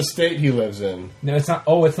at. That's the state he lives in. No, it's not.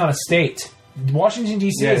 Oh, it's not a state. Washington,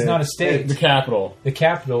 D.C. Yeah, is not a it's state. The capital. The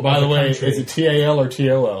capital By of the way, country. is it TAL or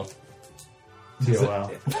TOL?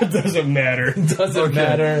 TOL. It doesn't matter. Doesn't Okay.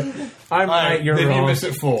 matter. I'm All right, you're then wrong. you miss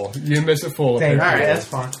it full. You miss it full. Thank apparently. you. Alright, that's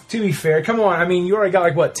fine. To be fair, come on. I mean, you already got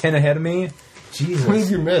like what 10 ahead of me. Jesus. What have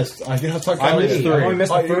you missed? I guess I missed I've 3. only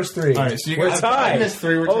missed the first 3. All right, so you We're got tied. I missed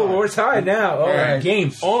 3. We're Oh, tied. we're tied now. Oh, right.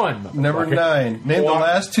 game on. Number 9. Name the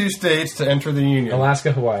last 2 states to enter the Union.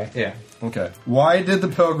 Alaska, Hawaii. Yeah. Okay. Why did the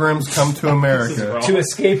Pilgrims come to America? To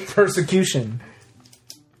escape persecution.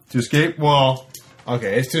 To escape? Well,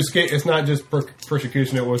 okay. It's to escape. It's not just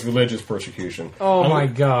persecution. It was religious persecution. Oh my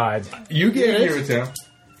God. You get Give it. it to him.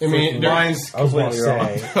 I mean, Mine's I was going to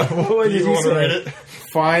completely say. wrong. What did you you want to say? read it?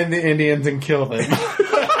 Find the Indians and kill them.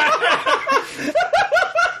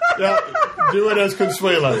 Yeah, do it as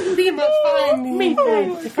Consuelo. We must find Me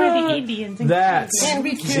them. for the Indians. And That And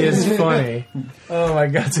we kill is them. funny. Oh my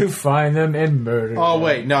God, to find them and murder Oh, them.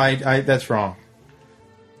 wait. No, I that's wrong.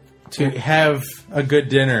 To have a good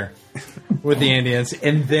dinner with the Indians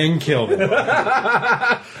and then kill them.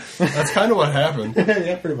 That's kind of what happened.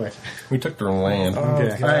 Yeah, pretty much. We took their land.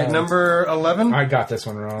 Okay. All right, number 11. I got this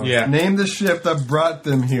one wrong. Yeah. Name the ship that brought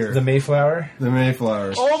them here. The Mayflower. The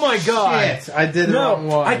Mayflowers. Oh my God. Shit, I did the wrong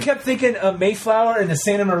No, one. I kept thinking of Mayflower and the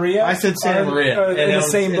Santa Maria. I said Santa Maria. In And the it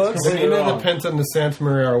was- same it's books. completely You know wrong. the Penta and the Santa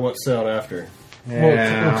Maria are what sailed after.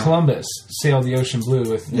 Well, Columbus sailed the ocean blue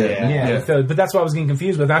with Yeah. with the- but that's what I was getting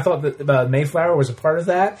confused with. I thought that Mayflower was a part of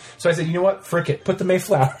that, so I said, you know what, frick it, put the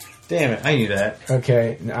Mayflower. Damn it, I knew that.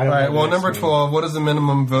 Okay, I don't. All right, know well, the next number one. 12. What is the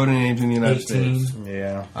minimum voting age in the United 18. States?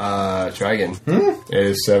 Yeah. Try again. It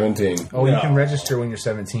is 17. Oh, you can register when you're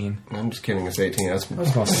 17. I'm just kidding. It's 18. That's I was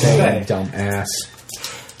going to say, you dumb ass.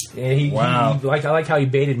 Yeah, Wow. I like how he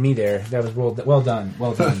baited me there. That was well done.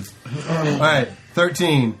 Well done. all right.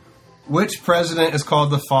 13. Which president is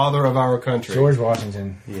called the father of our country? George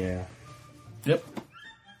Washington. Yeah. Yep.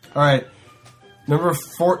 All right. Number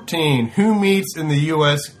 14. Who meets in the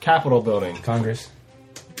U.S. Capitol building? Congress.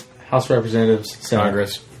 House of Representatives. Senate.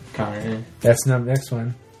 Congress. Congress. That's the next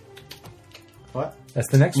one. What? That's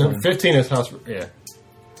the next Number one. 15 is House. Yeah.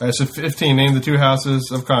 All right, so 15. Name the 2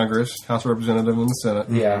 houses of Congress: House of Representatives and the Senate.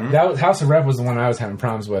 Yeah, that was, House of Rep was the one I was having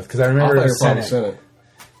problems with because I remember I the thought you were Senate. Senate.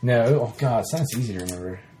 No, oh God, Senate's easy to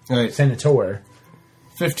remember. All right. Senator.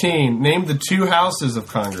 15. Name the 2 houses of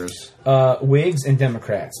Congress. Whigs and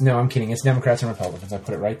Democrats. No, I'm kidding. It's Democrats and Republicans. I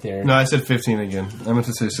put it right there. No, I said 15 again. I meant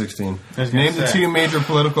to say 16. I was gonna Name the say. 2 major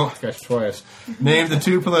political. Gosh, twice. Name the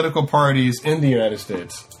 2 political parties in the United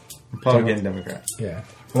States. Republican, Democrat. Yeah.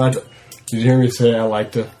 Did you hear me say I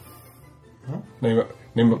like to?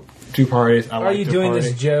 Name 2 parties. I Are like you to doing party.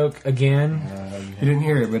 this joke again? You didn't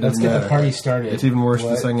hear it, but it Let's doesn't get matter. the party started. It's even worse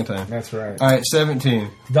What? the second time. That's right. All right, 17.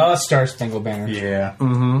 The Star Spangled Banner. Yeah.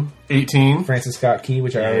 18. Francis Scott Key,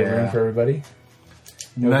 which I already Yeah. ruined for everybody.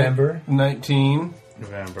 November. 19.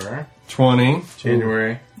 November. 20.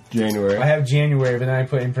 January. January. I have January, but then I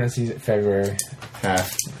put in parentheses February.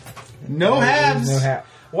 half. No halves. No half.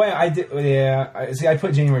 Well, I did. Yeah, I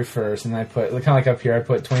put January 1st, and I put kind of like up here. I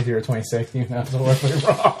put 23 or 26. You know, that's totally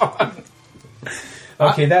wrong.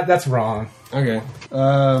 Okay, that's wrong. Okay.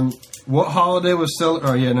 What holiday was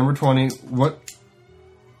celebrated? Oh, yeah, number 20. What?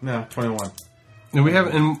 No, 21. No, we have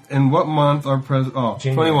in what month our president? Oh,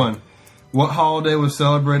 January. 21. What holiday was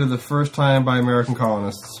celebrated the first time by American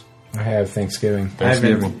colonists? I have Thanksgiving.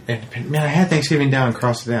 Thanksgiving. Man, I had Thanksgiving down and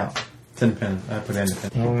crossed it out. 10 pin. I put in the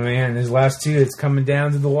pin. Oh man, his last two, it's coming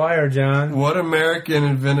down to the wire, John. What American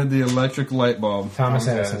invented the electric light bulb? Thomas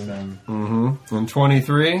Edison. Mm-hmm. And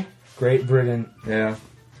 23? Great Britain. Yeah.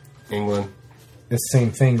 England. It's the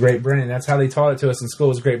same thing, Great Britain. That's how they taught it to us in school,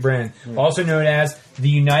 was Great Britain. Also known as the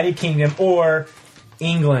United Kingdom or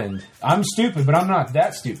England. I'm stupid, but I'm not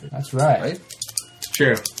that stupid. That's right. Right?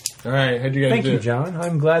 True. All right. How'd you guys Thank do? you, John.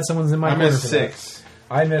 I'm glad someone's in my I corner missed for that. 6.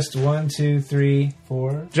 I missed 1, 2, 3,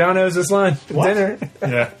 4. John owes us lunch. Dinner.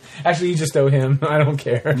 Yeah. Actually, you just owe him. I don't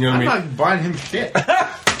care. You owe I'm me, not buying him shit.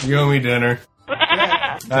 you owe me dinner. All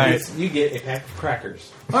right. You get a pack of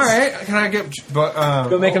crackers. All right. Can I get...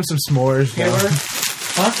 Go make him some s'mores. peanut John. butter?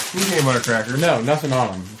 Huh? You peanut butter crackers. No, nothing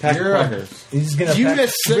on them. Pack of You're a- crackers. He's gonna You pack-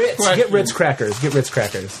 missed 6 Ritz. questions. Get Ritz crackers. Get Ritz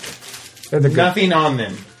crackers. They're the good. Nothing on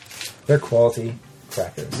them. They're quality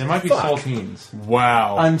crackers. There might be Fuck. saltines.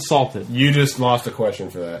 Wow. Unsalted. You just lost a question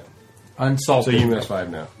for that. So Unsalted. you missed 5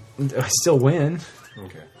 now. I still win.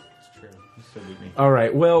 Okay. It's true. You still beat me. All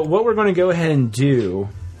right. Well, what we're going to go ahead and do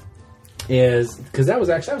is because that was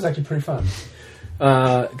actually pretty fun.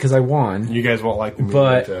 Because I won. You guys won't like the medium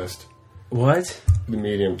But- test. What? The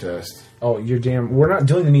medium test. Oh, you're damn. We're not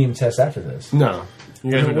doing the medium test after this. No.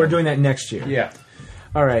 You guys are We're done. doing that next year. Yeah.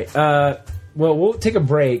 All right. Well, we'll take a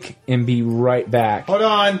break and be right back. Hold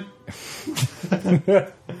on.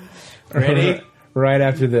 Ready? Right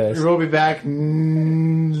after this. We'll be back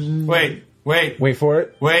Wait. Wait for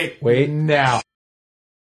it. Wait. now.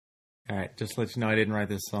 All right, just to let you know, I didn't write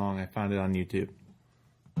this song. I found it on YouTube.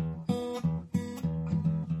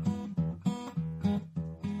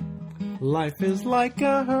 Life is like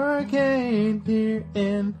a hurricane here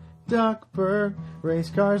in Duckburg.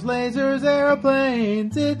 Race cars, lasers,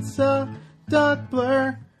 airplanes. It's a duck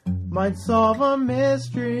blur. Might solve a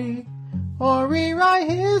mystery or rewrite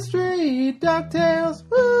history. DuckTales,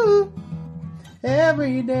 woo!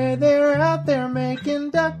 Every day they're out there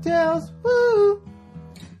making DuckTales, woo!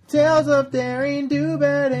 Tales of daring, do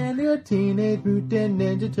bad, and your Teenage Mutant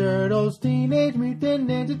Ninja Turtles. Teenage Mutant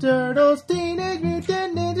Ninja Turtles. Teenage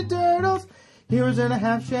Mutant Ninja Turtles. Heroes in a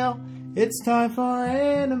half shell. It's time for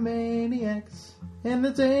Animaniacs. And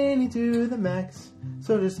the zany to the max.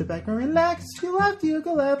 So just sit back and relax. You'll have to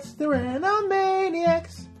collapse. They're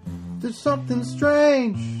Animaniacs. There's something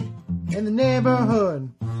strange in the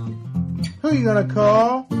neighborhood. Who you gonna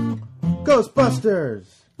call? Ghostbusters.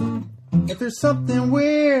 If there's something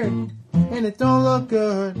weird and it don't look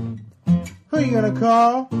good, who you gonna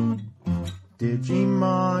call?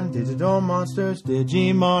 Digimon, digital monsters,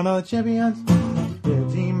 Digimon are the champions.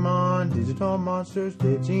 Digimon, digital monsters,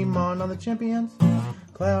 Digimon are the champions.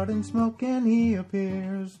 Cloud and smoke and he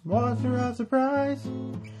appears, monster of surprise.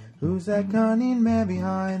 Who's that cunning man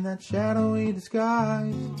behind that shadowy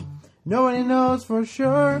disguise? Nobody knows for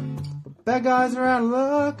sure, but bad guys are out of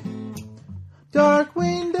luck.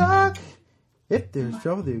 Darkwing Duck. If there's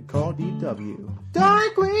trouble, they call DW.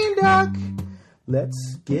 Darkwing Duck.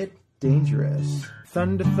 Let's get dangerous.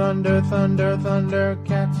 Thunder, thunder, thunder, thunder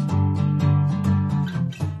cats.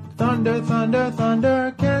 Thunder, thunder,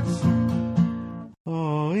 thunder cats.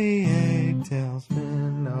 Oh,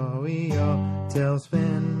 tailspin. Oh,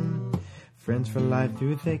 tailspin. Friends for life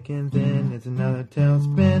through thick and thin. It's another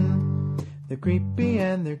tailspin. They're creepy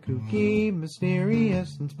and they're kooky,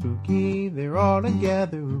 mysterious and spooky. They're all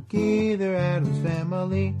together, ooky. They're Addams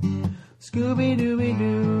Family.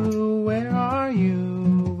 Scooby-Dooby-Doo, where are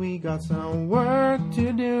you? We got some work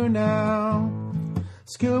to do now.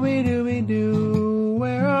 Scooby-Dooby-Doo,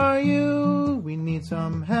 where are you? We need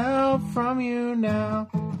some help from you now.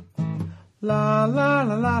 La la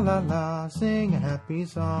la la la la, sing a happy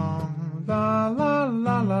song. La la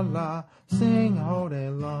la la la, sing a whole day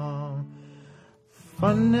long.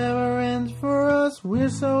 Fun never ends for us, we're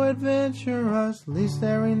so adventurous, at least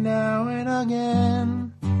every now and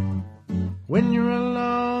again. When you're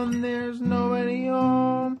alone, there's nobody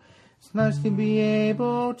home. It's nice to be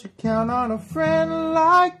able to count on a friend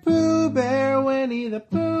like Pooh Bear, Winnie the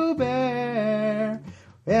Pooh Bear.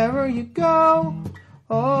 Wherever you go,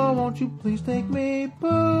 oh, won't you please take me,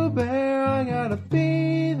 Pooh Bear, I gotta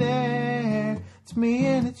be there. It's me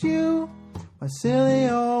and it's you, my silly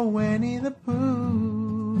old Winnie the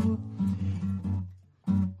Pooh.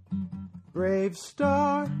 Brave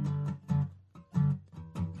star.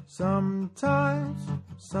 Sometimes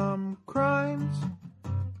some crimes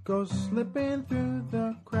go slipping through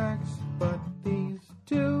the cracks, but these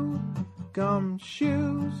two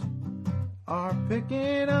gumshoes are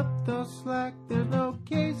picking up the slack. There's no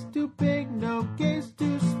case too big, no case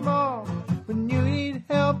too small. When you need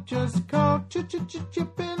help, just call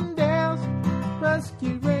Chippendales.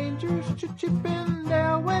 Rescue Rangers,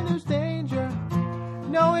 Chippendale when there's danger.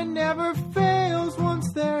 No it never fails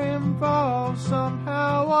once they're involved.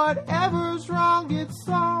 Somehow whatever's wrong gets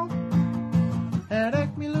solved. At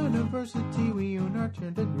Acme University we earn our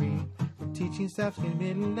degree. We're teaching staff's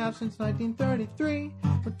committed now since 1933.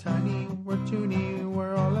 We're tiny, we're toony,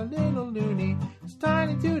 we're all a little loony. It's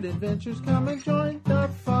Tiny Toon Adventures, come and join the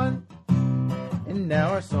fun. And now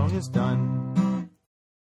our song is done.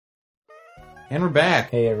 And we're back.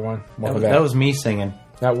 Hey everyone, welcome back. That was me singing.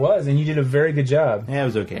 That was, and you did a very good job. Yeah, it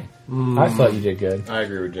was okay. I thought you did good. I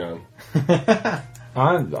agree with John.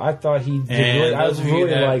 I thought he did And really. I those was of you really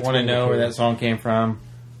that liked want to Winnie the know where Pooh. that song came from,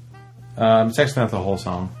 it's actually not the whole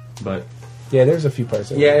song, but Yeah, there's a few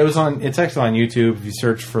parts of it. yeah, it was on. It's actually on YouTube if you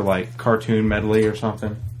search for like cartoon medley or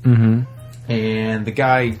something. Mm-hmm. And the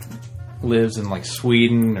guy lives in like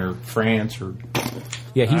Sweden or France or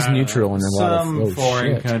Yeah, he's neutral in a lot of some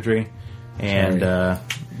foreign shit. country, and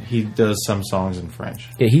he does some songs in French.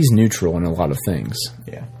 Yeah, he's neutral in a lot of things.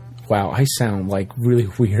 Yeah. Wow, I sound like really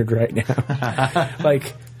weird right now.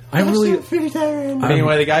 Like I really.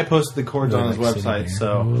 Anyway, the guy posted the chords on his like sitting website, here.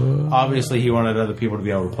 so obviously he wanted other people to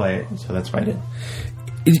be able to play it, so that's why I did.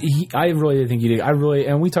 I really did think you did. I really,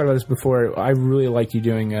 and we talked about this before. I really liked you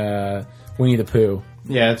doing Winnie the Pooh.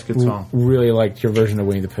 Yeah, it's a good song. Really liked your version of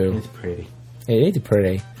Winnie the Pooh. It's pretty. It's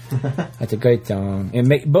pretty. That's a great song. And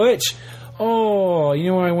Butch. Oh, you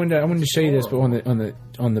know what? I wanted to show you this, but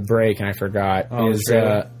on the break, and I forgot. Oh, is the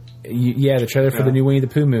trailer? the trailer for the new Winnie the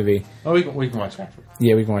Pooh movie. Oh, we can watch after.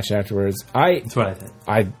 Yeah, we can watch it afterwards. That's what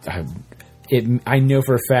I think. I know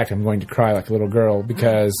for a fact I'm going to cry like a little girl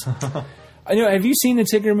because I know. Have you seen the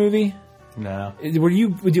Tigger movie? No. Did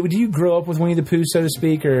you grow up with Winnie the Pooh, so to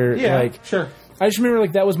speak, or Yeah, like? sure. I just remember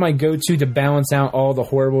like that was my go-to to balance out all the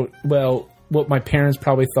horrible. Well, what my parents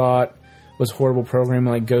probably thought was horrible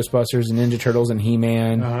programming like Ghostbusters and Ninja Turtles and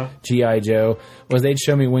He-Man, G.I. Joe. Was they'd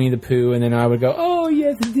show me Winnie the Pooh, and then I would go, "Oh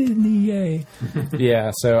yes, Disney, yay!" Yeah,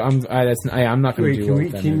 so I'm not going to do well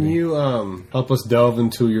with that Can movie. you help us delve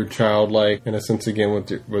into your childlike innocence again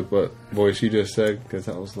with what voice you just said? Because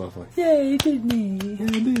that was lovely. Yay, Disney!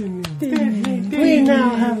 We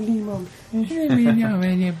now have Nemo.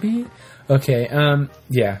 Okay,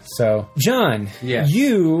 yeah, so, John, Yes.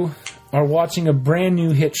 you are watching a brand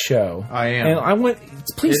new hit show. I am. And I want,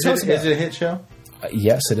 please tell us about Is it a hit show?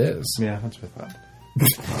 Yes, it is. Yeah, that's what I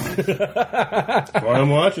thought. Well, I'm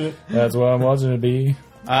watching it. That's what I'm watching it be.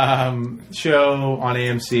 Show on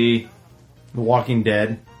AMC, The Walking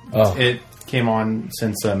Dead. Oh. It came on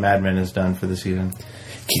since Mad Men is done for the season.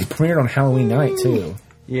 It premiered on Halloween night, too.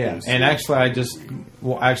 Yeah, and actually I just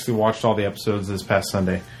watched all the episodes this past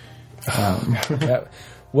Sunday.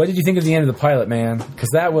 What did you think of the end of the pilot, man? Because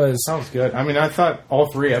that was... Sounds good. I mean, I thought all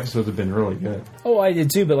 3 episodes have been really good. Oh, I did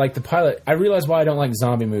too, but like the pilot... I realized why I don't like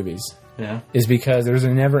zombie movies. Yeah. Is because there's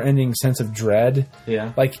a never-ending sense of dread.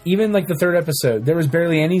 Yeah. Like, even like the 3rd episode, there was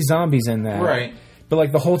barely any zombies in that. Right. But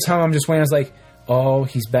like the whole time I'm just waiting, I was like, oh,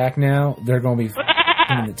 he's back now. They're going to be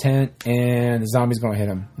in the tent, and the zombie's going to hit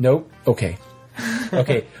him. Nope. Okay.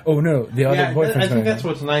 Okay. Oh, no. The other Yeah, boyfriend's I going think to that's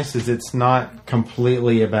what's nice is it's not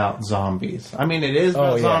completely about zombies. I mean, it is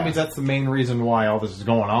about Oh, yeah. zombies. That's the main reason why all this is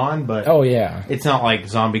going on, but Oh, yeah. it's not like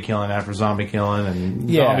zombie killing after zombie killing and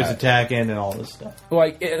Yeah. zombies attacking and all this stuff.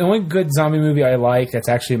 Like, the only good zombie movie I like that's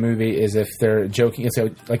actually a movie is if they're joking. It's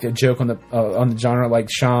like a joke on the genre, like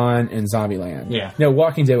Shaun and Zombieland. Yeah. No,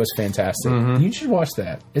 Walking Dead was fantastic. You should watch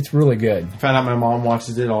that. It's really good. Found out my mom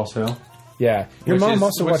watches it also. Yeah. Your Which mom is-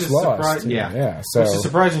 also which watched is Lost. too. yeah. Yeah. So Which is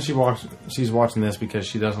surprising she's watching this because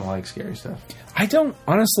she doesn't like scary stuff. I don't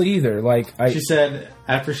honestly either. Like, She said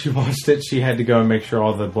after she watched it, she had to go and make sure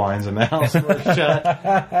all the blinds in the house were shut.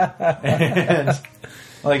 And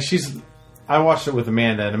like I watched it with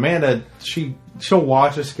Amanda, and Amanda she'll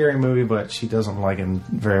watch a scary movie, but she doesn't like it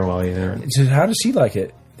very well either. So how does she like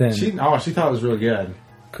it then? She thought it was really good.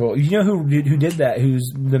 Cool. You know who did that?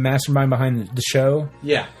 Who's the mastermind behind the show?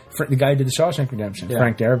 Yeah, The guy who did the Shawshank Redemption, Yeah.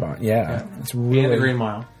 Frank Darabont. Yeah, it's really and the Green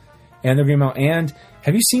Mile. And the Green Mile. And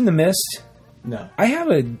have you seen The Mist? No, I have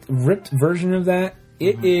a ripped version of that.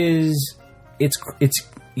 It is. It's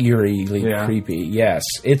eerily Yeah. creepy. Yes,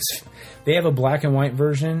 They have a black and white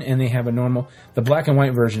version, and they have a normal. The black and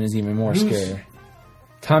white version is even more scary.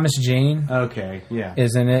 Thomas Jane okay, yeah.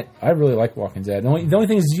 is in it. I really like Walking Dead. The only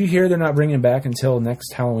thing is, did you hear they're not bringing it back until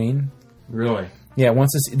next Halloween? Really, Yeah,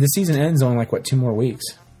 once the season ends on 2 more weeks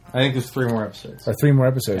I think there's 3 more episodes. or 3 more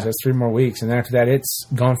episodes. Yeah. That's 3 more weeks, and after that, it's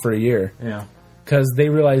gone for a year. Yeah, Because they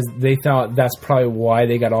realized they thought that's probably why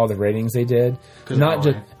they got all the ratings they did. 'Cause Not of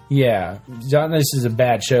just not this is a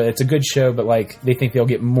bad show. It's a good show, but they think they'll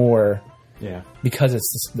get more yeah. because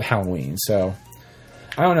it's Halloween. So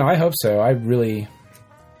I don't know. I hope so. I really.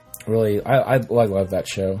 Really, I love that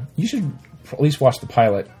show. You should at least watch the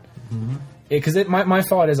pilot. Because my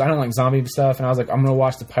thought is I don't like zombie stuff, and I was like, I'm going to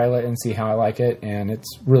watch the pilot and see how I like it, and it's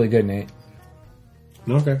really good, Nate.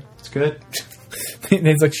 Okay. It's good.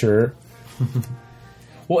 Nate's like, sure.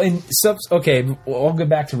 Well, and okay, I'll go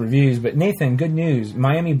back to reviews, but Nathan, good news.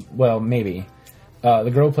 Miami, well, maybe.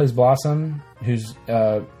 The girl who plays Blossom, who's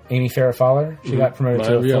Amy Farrah Fowler, she got promoted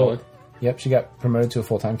to a full... Yep, she got promoted to a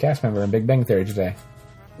full-time cast member in Big Bang Theory today.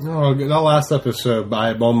 Oh, that last episode,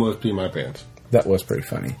 I almost peed my pants. That was pretty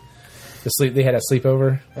funny. They had a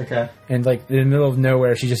sleepover. Okay. And like in the middle of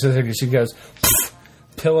nowhere, she just she goes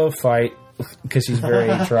pillow fight because she's very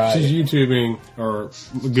dry. She's YouTubing or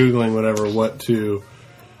Googling whatever what to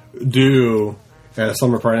do at a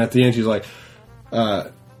slumber party. And at the end, she's like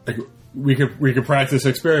we could practice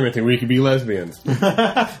experimenting. We could be lesbians.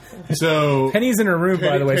 So Penny's in her room,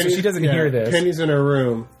 by the way, so she doesn't hear this. Penny's in her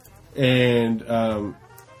room, and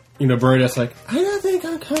Bernadette's like, I don't think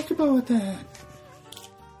I'm comfortable with that.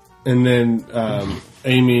 And then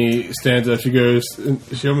Amy stands up. She goes.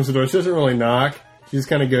 She opens the door. She doesn't really knock. She just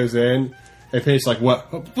kind of goes in. And Penny's like,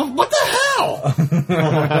 "What? What the hell?"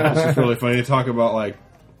 It's just really funny. They talk about like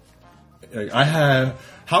I have.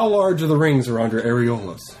 How large are the rings around your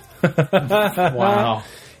areolas? Wow.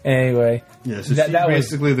 Anyway, Yeah, so that she's was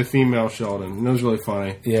basically the female Sheldon. And it was really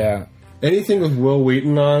funny. yeah. Anything with Will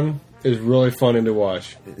Wheaton on is really funny to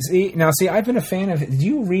watch. See, I've been a fan of. Did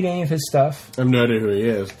you read any of his stuff? I have no idea who he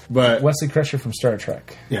is, but Wesley Crusher from Star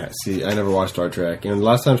Trek. yeah. See, I never watched Star Trek, and the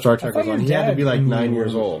last time Star Trek was on, he had to be like 9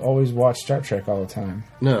 years old. Always watch Star Trek all the time.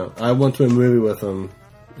 No, I went to a movie with him,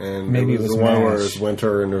 and Maybe it was it was the one where MASH. it was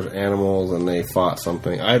winter and there's animals and they fought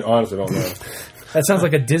something. I honestly don't know. That sounds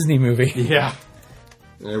like a Disney movie. Yeah.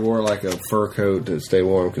 They wore like a fur coat to stay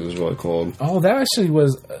warm because it was really cold. Oh, that actually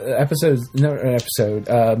was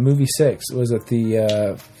movie 6 was at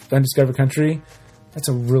the Undiscovered Country. That's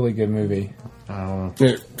a really good movie.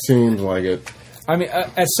 It seems like it. I mean,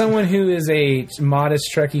 as someone who is a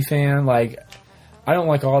modest Trekkie fan, like I don't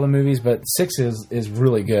like all the movies, but 6 is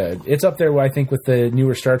really good. It's up there, I think, with the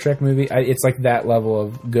newer Star Trek movie. It's like that level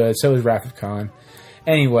of good. So is Wrath of Khan.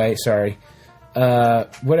 Anyway, sorry.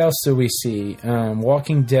 What else do we see?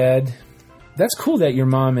 Walking Dead. That's cool that your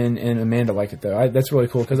mom and Amanda like it, though. That's really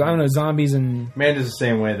cool because I don't know, zombies and... Amanda's the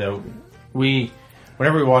same way, though.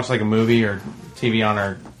 Whenever we watch like a movie or TV on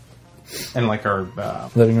our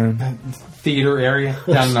living room theater area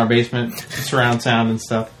down in our basement, surround sound and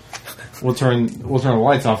stuff, we'll turn the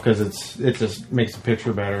lights off because it just makes the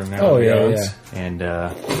picture better and ambiance. And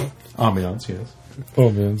ambiance, yes. But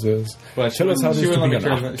she wouldn't let me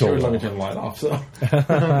turn the light off. So,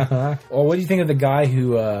 well, what do you think of the guy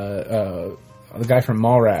who, the guy from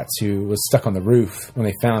Mallrats who was stuck on the roof when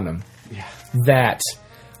they found him? Yeah,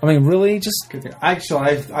 I mean, really, just actually,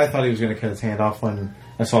 I thought he was going to cut his hand off when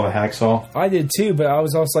I saw the hacksaw. I did too, but I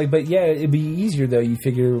was also like, but yeah, it'd be easier though. You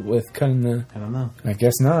figure with cutting the. I don't know. I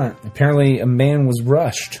guess not. Apparently, a man was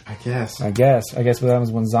rushed. I guess. But that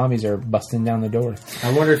was when zombies are busting down the door.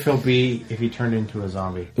 I wonder if he turned into a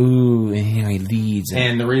zombie. Ooh, and he leads.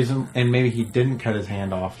 And the reason, and maybe he didn't cut his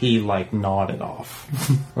hand off. He like gnawed it off,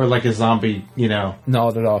 or like a zombie,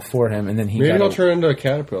 gnawed it off for him, and then maybe he'll turn into a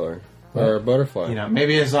caterpillar or a butterfly.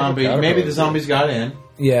 Maybe a zombie. Maybe the zombies got in.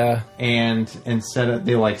 Yeah, and they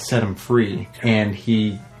set him free, and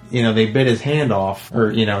he, they bit his hand off,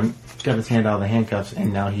 or got his hand out of the handcuffs,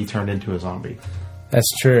 and now he turned into a zombie.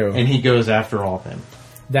 That's true. And he goes after all of them.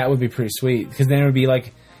 That would be pretty sweet because then it would be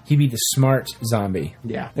like he'd be the smart zombie.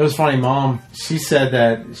 Yeah, it was funny. Mom, she said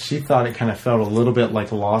that she thought it kind of felt a little bit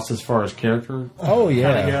like Lost as far as character. Oh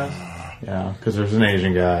yeah, yeah, because there's an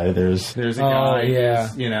Asian guy. There's a guy.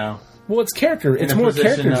 Yeah. Well, it's character. It's more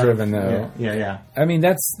character driven, though. Yeah. I mean,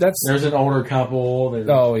 that's. There's an older couple. There's,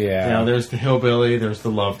 there's the hillbilly. There's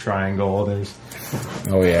the love triangle. There's.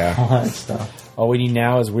 Oh yeah. All that stuff. All we need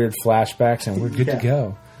now is weird flashbacks, and we're good to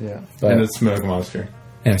go. Yeah. And a smoke monster.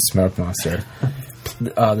 The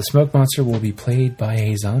smoke monster will be played by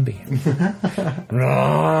a zombie.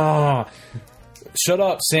 Shut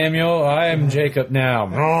up, Samuel. I am Jacob now.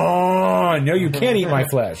 No, you can't eat my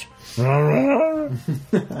flesh. All right,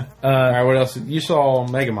 what else? You saw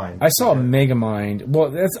Megamind. I saw Megamind.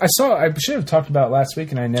 Well, I should have talked about it last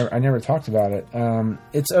week, and I never talked about it.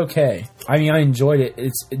 It's okay. I mean, I enjoyed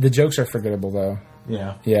it. The jokes are forgettable, though.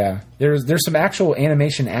 Yeah. There's some actual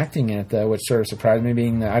animation acting in it, though, which sort of surprised me,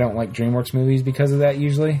 being that I don't like DreamWorks movies because of that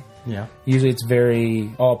usually. Yeah. Usually it's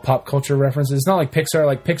very all pop culture references. It's not like Pixar.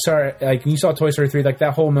 Like Pixar, like you saw Toy Story 3, like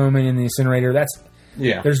that whole moment in the incinerator, that's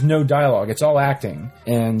Yeah. There's no dialogue. It's all acting.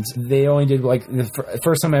 And they only did, like, the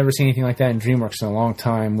first time I ever seen anything like that in DreamWorks in a long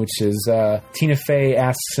time, which is Tina Fey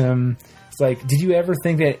asks him, it's like, did you ever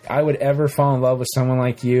think that I would ever fall in love with someone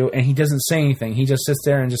like you? And he doesn't say anything. He just sits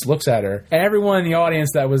there and just looks at her. And everyone in the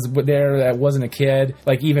audience that was there that wasn't a kid,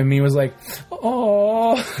 like even me, was like,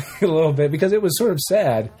 oh, a little bit, because it was sort of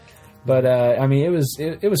sad. But, I mean, it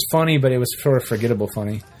was funny, but it was sort of forgettable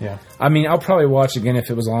funny. Yeah. I mean, I'll probably watch it again if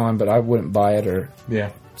it was on, but I wouldn't buy it or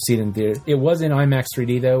see it in theater. It was in IMAX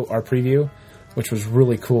 3D, though, our preview, which was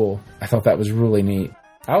really cool. I thought that was really neat.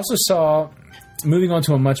 I also saw, moving on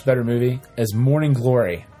to a much better movie, as Morning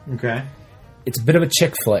Glory. Okay. It's a bit of a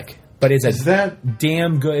chick flick, but it's Is that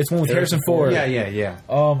damn good. It's one with Harrison Ford. Yeah.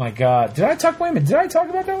 Oh, my God. Wait a minute. Did I talk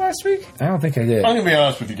about that last week? I don't think I did. I'm going to be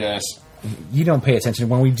honest with you guys. You don't pay attention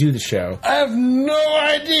when we do the show. I have no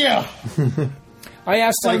idea. I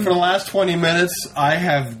asked him... Like, for the last 20 minutes, I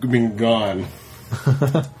have been gone.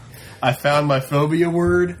 I found my phobia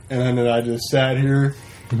word, and then I just sat here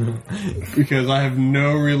because I have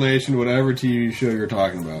no relation to whatever TV show you're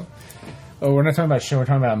talking about. Oh, we're not talking about a show. We're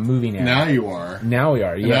talking about a movie now. Now you are. Now we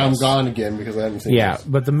are, yes. And now I'm gone again because I haven't seen this.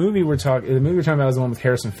 But the movie we're talking about is the one with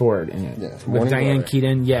Harrison Ford in it. Yes, with Morning Diane Glory.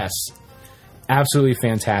 Keaton, yes. Absolutely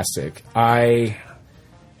fantastic. What?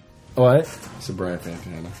 It's a Brian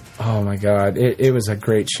Fantana. Oh my God. It was a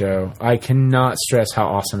great show. I cannot stress how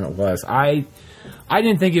awesome it was. I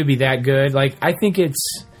didn't think it would be that good. Like, I think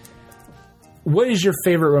it's... What is your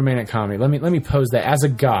favorite romantic comedy? Let me pose that as a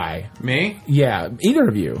guy. me? Yeah, either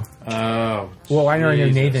of you. Oh. Well, I know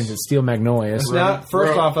Jesus. Nathan's. It's Steel Magnolias. It's not.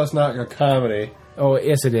 First off, that's not a comedy. Oh,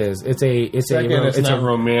 yes, it is. Second, it's not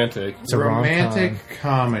romantic. It's a romantic rom-com.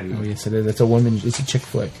 comedy. Oh, yes, it is. It's a chick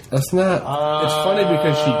flick. That's not. It's funny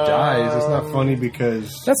because she dies. It's not funny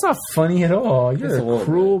because. That's not funny at all. It's a You're little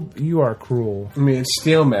cruel. You are cruel. I mean, it's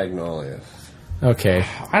Steel Magnolias. Okay.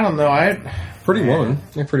 I don't know. Pretty Woman.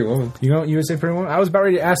 Yeah, Pretty Woman. You would say Pretty Woman? I was about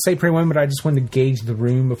ready to say Pretty Woman, but I just wanted to gauge the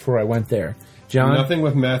room before I went there. John? Nothing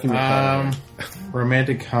with Matthew McConaughey.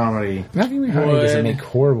 Romantic comedy. Matthew McConaughey doesn't make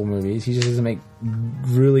horrible movies. He just doesn't make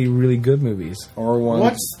really, really good movies. Or one.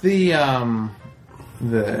 What's the Adam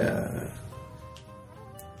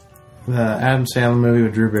Sandler movie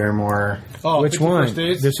with Drew Barrymore? Oh, Which 50 one? First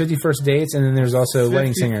Dates? There's 50 First Dates, and then there's also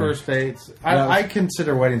Wedding 50 Singer. First Dates. I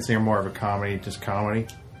consider Wedding Singer more of a comedy, just comedy.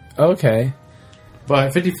 Okay.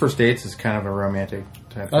 But 50 First Dates is kind of a romantic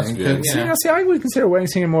type That's thing. good. You know, See, I would consider Wedding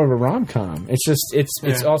Singer more of a rom-com. It's just,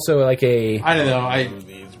 it's also like a... I don't know.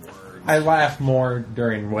 I laugh more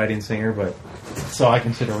during Wedding Singer, but so I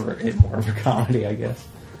consider it more of a comedy, I guess.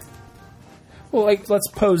 Well, like, let's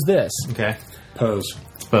pose this. Okay. Pose.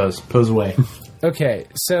 Pose away. Okay,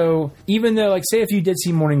 so even though, like, say if you did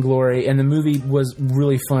see Morning Glory and the movie was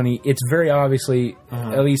really funny, it's very obviously,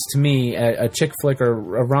 at least to me, a chick flick or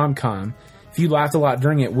a rom-com. If you laughed a lot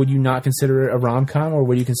during it, would you not consider it a rom-com or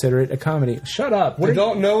would you consider it a comedy? Shut up. I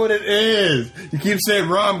don't know what it is. You keep saying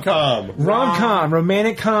rom-com. Rom-com,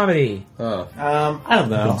 romantic comedy. Oh. I don't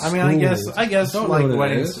know. I mean, I guess Don't like know what it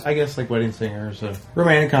Wedding. is. I guess like Wedding Singer is a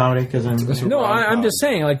romantic comedy because No, I'm just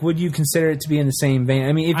saying, like, would you consider it to be in the same vein?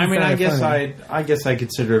 I mean, if you found I it guess funny. I guess I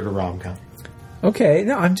consider it a rom-com. Okay,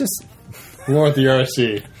 no, I'm just... We want the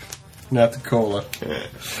RC, not the cola.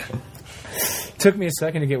 Took me a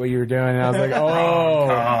second to get what you were doing, and I was like,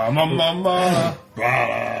 oh... Mama.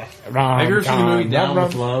 Have you ever seen the movie Down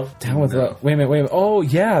with Love? Down with Love. Wait a minute. Oh,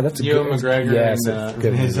 yeah, that's a Ewan good... McGregor Yes, and it's a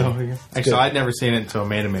good Renee movie. Zellweger. Actually, I'd never seen it until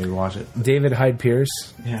Amanda made me watch it. David Hyde Pierce.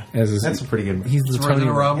 Yeah, As his, that's a pretty good movie. He's the So Tony... is it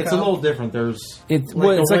a rom-com? It's a little different. There's It's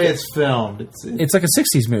like it's the like way a, it's filmed. it's like a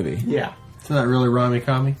 60s movie. Yeah. It's not really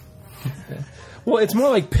Romy-Comy. Well, it's more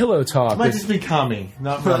like Pillow Talk. It might just be comedy,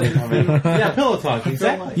 not really comedy. Yeah, pillow talk.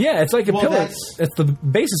 Exactly. Yeah, it's like a Well, pillow. that's- It's the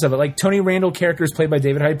basis of it. Like Tony Randall character is played by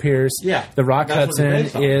David Hyde Pierce. Yeah. The Rock That's what Hudson it's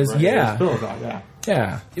based on, is right? yeah, It's pillow talk. Yeah.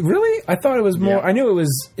 yeah. Really? I thought it was more. Yeah. I knew it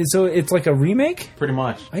was. So it's like a remake. Pretty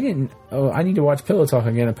much. I didn't. Oh, I need to watch Pillow Talk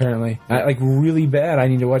again. Apparently, like really bad. I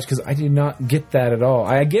need to watch because I did not get that at all.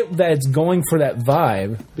 I get that it's going for that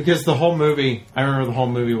vibe. Because the whole movie, I remember the whole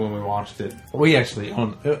movie when we watched it. We actually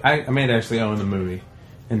owned. Amanda actually owned the movie,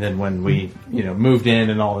 and then when we moved in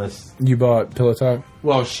and all this, You bought Pillow Talk.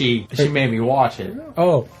 well, she made me watch it.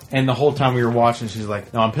 Oh, And the whole time we were watching, she's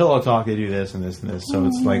like, "No, on Pillow Talk they do this and this and this, so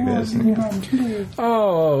it's like this." And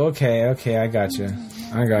oh, okay. I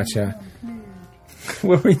gotcha.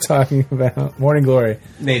 What were we talking about? Morning Glory.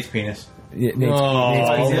 Nate's penis.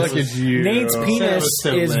 Look at you. Nate's penis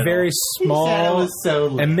so is little. very small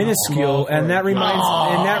so and minuscule, and that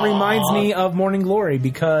reminds me of Morning Glory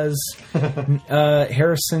because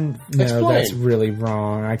Harrison. No, Explain. that's really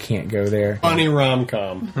wrong. I can't go there. Funny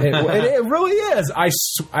rom-com. It really is. I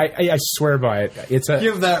swear by it. It's a.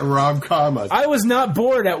 Give that rom-com a... I was not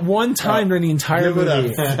bored at one time during the entire Give it movie.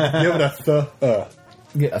 give it a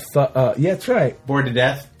Yeah, that's right. Bored to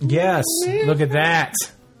death. Yes, look at that.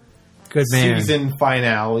 Good man. Season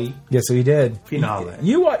finale. Yes, so he did. Finale.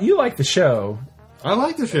 You like the show? I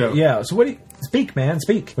like the show. Yeah. So what do you speak, man?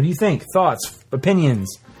 Speak. What do you think? Thoughts,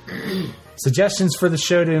 opinions, suggestions for the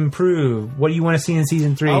show to improve? What do you want to see in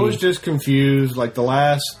season 3? I was just confused. Like the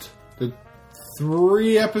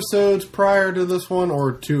 3 episodes prior to this one,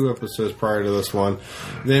 or 2 episodes prior to this one,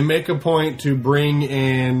 they make a point to bring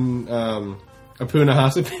in Apuna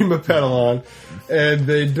Hasapima Pedalon, and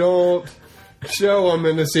they don't show him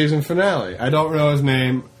in the season finale. I don't know his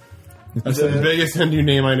name. That's the biggest Hindu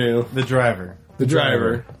name I knew. The driver. The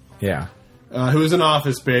driver. Yeah. Who was in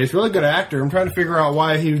Office Space. Really good actor. I'm trying to figure out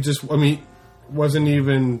why he wasn't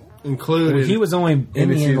even included. Well, he was only in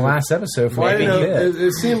the last episode for Well, a bit.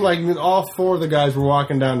 it seemed like all 4 of the guys were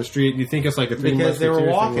walking down the street. You think it's like a 3 Because they were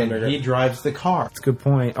Musketeers walking. thing. He drives the car. That's a good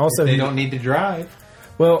point. Also, They don't need to drive.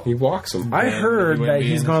 well, He walks them. I heard he wouldn't that be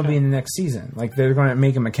he's in going the to be in the next season. Like they're going to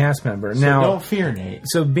make him a cast member. So Now, don't fear, Nate.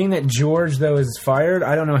 so being that George though is fired,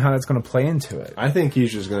 I don't know how that's going to play into it. I think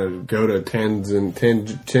he's just going to go to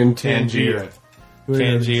Tangier.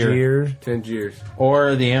 Tangier. Tangiers.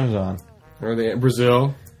 Or the Amazon. Or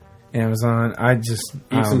Brazil. Amazon.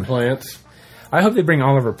 Eat some plants. I hope they bring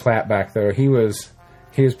Oliver Platt back though. He was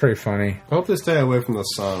pretty funny. I hope they stay away from the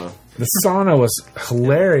sauna. The sauna was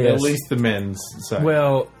hilarious. At least the men's side.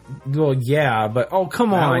 Well, yeah, but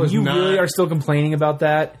come That on, was you not- really are still complaining about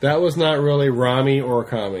that? That was not really Rami or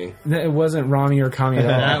Kami. It wasn't Rami or Kami at all.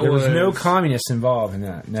 That There was no was- communists involved in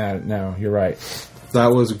that. No, you're right. That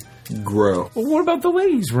was gross. Well, what about the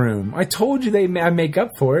ladies' room? I told you I make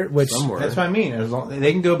up for it. Which, Somewhere. That's what I mean. As long,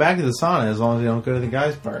 they can go back to the sauna as long as they don't go to the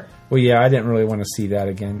guys' part. well, yeah, I didn't really want to see that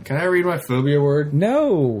again. Can I read my phobia word?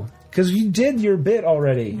 No, because you did your bit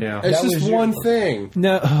already. Yeah. It's That was just your- one thing.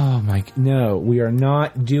 No, oh my, no, we are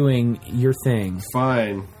not doing your thing.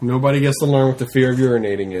 Fine. Nobody gets to learn what the fear of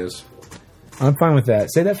urinating is. I'm fine with that.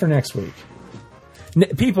 Say that for next week.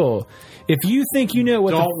 People, if you think you know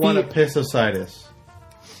what Don't the want a pissocitis.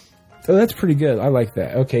 Oh, that's pretty good. I like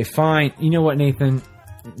that. Okay, fine. You know what, Nathan?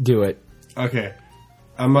 Do it. Okay.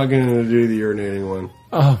 I'm not going to do the urinating one.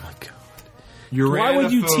 Oh my god. Uranophobia. Why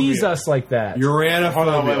would you tease us like that? Uranophobia. Hold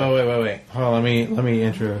on, wait. Hold on, let me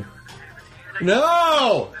intro.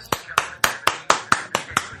 No!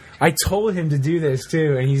 I told him to do this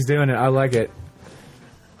too, and he's doing it. I like it.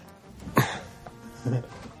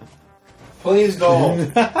 Please don't.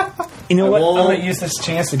 You know what? won't. I'm gonna use this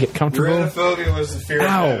chance to get comfortable. Uranophobia was the fear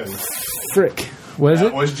Ow. of heaven. Frick. What is That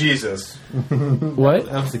it? was Jesus. What?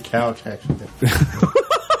 That was the couch, actually.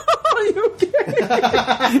 Are you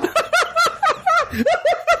okay?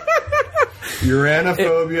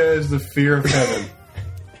 Uranophobia is the fear of heaven.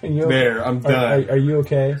 Are you okay? There, I'm done. Are you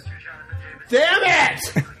okay? Damn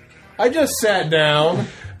it! I just sat down.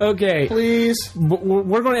 Okay. Please.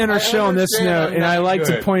 We're going to end our show on this understand note, I'm and I not like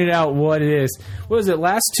to good. point it out what it is. What was it?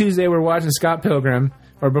 Last Tuesday we were watching Scott Pilgrim,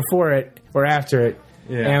 or before it, or after it.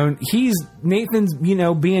 Yeah. And Nathan's,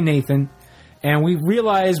 being Nathan, and we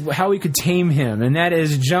realized how we could tame him, and that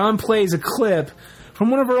is John plays a clip from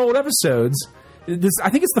one of our old episodes. I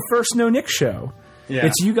think it's the first No Nick show. Yeah.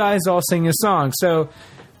 It's you guys all singing a song. So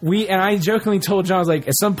I jokingly told John, I was like,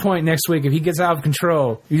 at some point next week, if he gets out of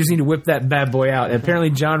control, you just need to whip that bad boy out. And apparently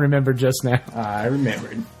John remembered just now. I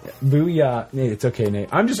remembered. Booyah. Nate, it's okay, Nate.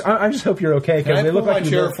 I just hope you're okay, Can because I they put look my like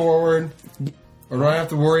chair you're... forward? Or do I have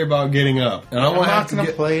to worry about getting up? And I I'm want to not have to going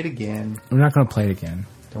to get... play it again. I'm not going to play it again.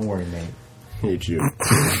 Don't worry, Nate. Hate you.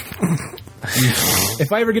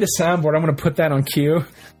 If I ever get a soundboard, I'm going to put that on cue.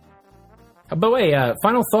 By the way,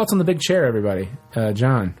 final thoughts on the big chair, everybody.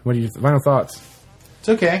 John, what are your final thoughts? It's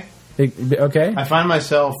okay. Okay? I find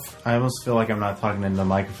myself, I almost feel like I'm not talking into the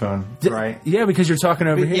microphone, right? Yeah, because you're talking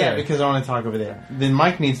over here. Yeah, because I want to talk over there. The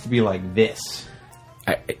mic needs to be like this.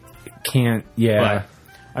 I can't, yeah.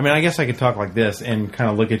 But, I mean, I guess I could talk like this and kind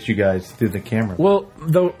of look at you guys through the camera.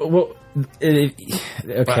 Okay.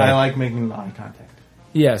 But I like making eye contact.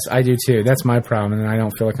 Yes, I do too. That's my problem, and I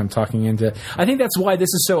don't feel like I'm talking into... I think that's why this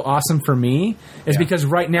is so awesome for me, is because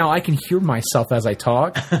right now I can hear myself as I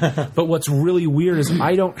talk, but what's really weird is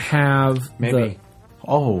I don't have... Maybe.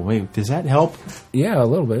 Oh, wait, does that help? Yeah, a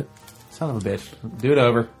little bit. Son of a bitch. Do it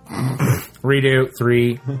over. Redo.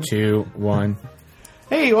 3, 2, 1.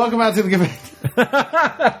 Hey, welcome out to the game.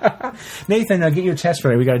 Nathan, get your chest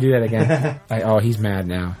ready. We got to do that again. Oh, he's mad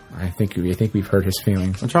now. I think we've hurt his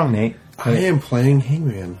feelings. What's wrong, Nate? I am playing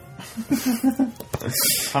Hangman.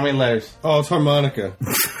 How many letters? Oh, it's harmonica.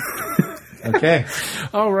 Okay.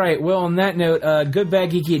 All right. Well, on that note,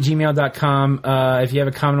 goodbadgeeky@gmail.com. If you have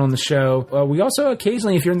a comment on the show, we also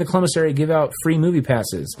occasionally, if you're in the Columbus area, give out free movie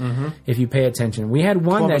passes. If you pay attention, we had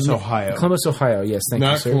one Columbus, Ohio. Columbus, Ohio. Yes, thank you,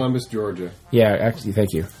 Not sir. Columbus, Georgia. Yeah, actually,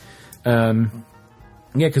 thank you. Yeah,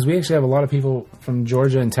 because we actually have a lot of people from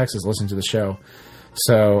Georgia and Texas listening to the show.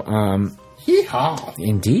 So, Hee-haw.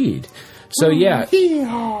 indeed. So yeah,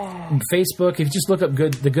 Facebook, if you just look up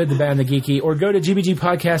the Good, the Bad, and the Geeky, or go to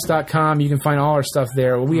gbgpodcast.com, you can find all our stuff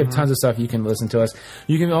there. We have tons of stuff you can listen to us.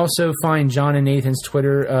 You can also find John and Nathan's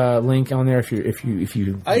Twitter link on there if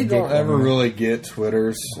you. I don't ever really get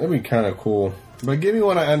Twitters. That'd be kind of cool. But give me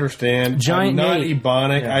one I understand. Giant I'm not Nate.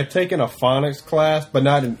 Ebonic. Yeah. I've taken a phonics class, but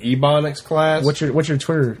not an Ebonics class. What's your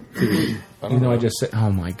Twitter feed? Even though I just said, oh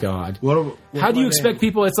my god. What's How do you my expect name?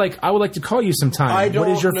 people? It's like, I would like to call you sometime. I don't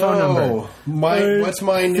What is your phone number? What's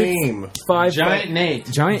my name? Giant Nate.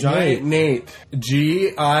 Giant Giant Nate. Nate.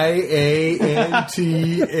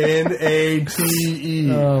 GIANTNATE.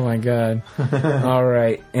 Oh my god. All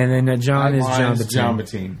right, and then John is John Bettine. John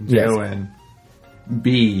Bettine. Yes.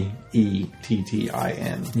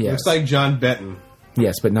 JONBETTIN. Yes, Looks like John Benton.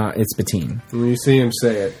 yes, but not. It's Bettine. When you see him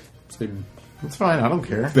say it, say It's fine. I don't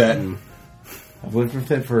care. Benton. I've lived with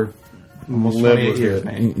it for almost Live 28 with years, it.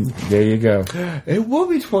 Nate. There you go. It will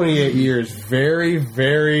be 28 years. Very,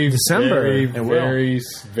 very, December. very, It will.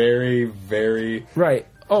 very, very, Right.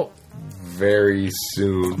 Oh, very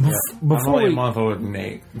soon. I'm before only a we, month older than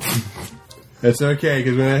Nate. It's okay,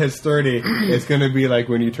 because when it hits 30, it's going to be like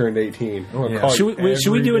when you turned 18. I'm gonna Yeah. call should you we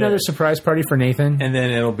every do day. another surprise party for Nathan? And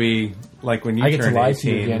then it'll be like when you I get to turned lie 18.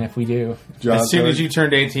 to you again if we do. John As soon as turned- you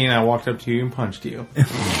turned 18, I walked up to you and punched you. So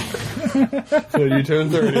you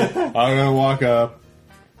turn 30, I'm going to walk up.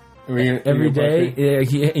 Every day,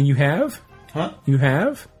 and you have? Huh? You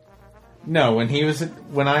have? No, when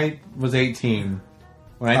I was 18,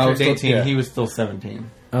 when I I turned was still- 18, yeah. he was still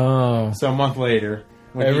 17. Oh. So a month later,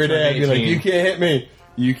 when Every he turned day I'd be like, 18, you can't hit me.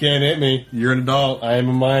 You can't hit me. You're an adult. I am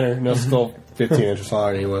a minor. No, still 15 inches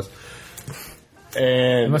taller than he was. It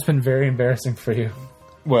And must have been very embarrassing for you.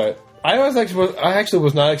 what? I actually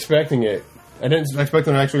was not expecting it. I didn't expect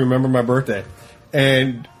them to actually remember my birthday.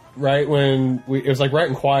 And right when it was like right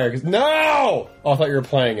in choir. 'Cause, no! Oh, I thought you were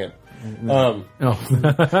playing it. Oh.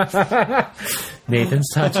 Nathan's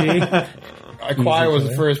touchy. Choir was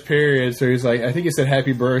the first period, so he's like, I think he said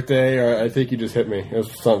happy birthday, or I think he just hit me. It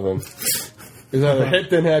was something. It was either hit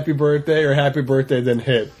then happy birthday, or happy birthday then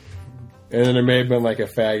hit. And then there may have been like a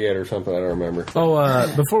faggot or something, I don't remember.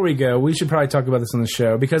 Oh, before we go, we should probably talk about this on the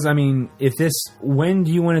show because I mean, when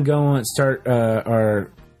do you want to go and start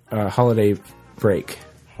our holiday break?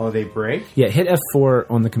 holiday break. Yeah, hit F4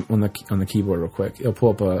 on the keyboard real quick. It'll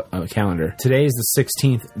pull up a calendar. Today is the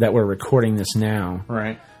 16th that we're recording this now,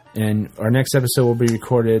 Right. and our next episode will be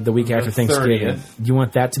recorded the week after Thanksgiving. 30th. Do you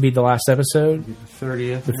want that to be the last episode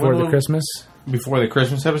 30th. before the Christmas? Before the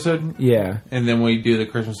Christmas episode? Yeah. And then we do the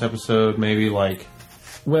Christmas episode maybe like...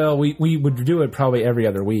 Well, we would do it probably every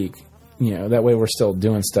other week. You know, that way we're still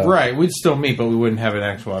doing stuff. Right, we'd still meet, but we wouldn't have an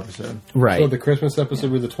actual episode. Right. So the Christmas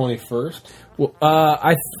episode was the 21st? Well,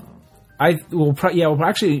 we'll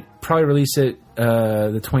actually probably release it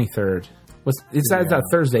the 23rd. It's that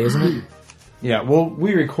Thursday, isn't it? Yeah, well,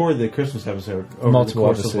 we record the Christmas episode over Multiple the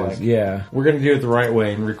course episodes. of like... Yeah. We're going to do it the right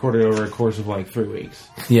way and record it over a course of like 3 weeks.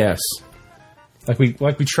 Yes. Like we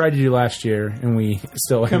tried to do last year, and we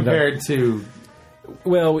still ended up. Compared to...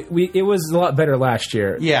 Well, it was a lot better last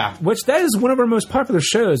year. Yeah. Which that is one of our most popular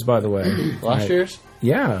shows, by the way. Last year's?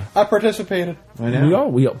 Yeah. I participated. I know.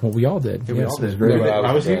 We all did. We Yes, all it was did. very Yeah, good. but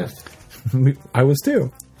I was here. I was too.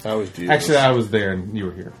 I was Jesus. Actually, I was there and you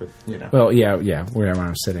were here, but you know. Well, yeah, wherever I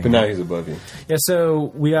was sitting. But now he's above you. Yeah,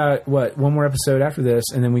 so we got one more episode after this,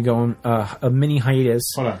 and then we go on a mini hiatus.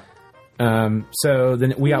 Hold on. So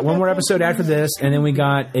then we got one more episode after this, and then we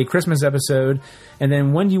got a Christmas episode. And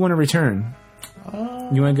then when do you want to return?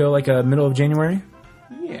 You want to go like middle of January?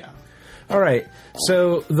 Yeah. All right.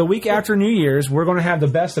 So the week after New Year's, we're going to have the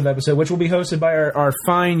best of episode, which will be hosted by our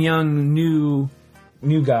fine young new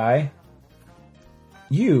guy,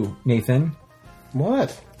 you, Nathan.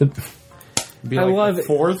 What? Be I like love the it.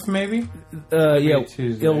 4th, maybe? Yeah,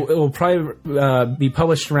 Tuesday. it'll probably be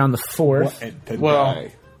published around the 4th. Well,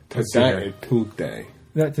 Today.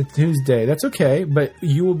 That's a Tuesday. That's okay, but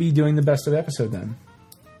you will be doing the best of episode then.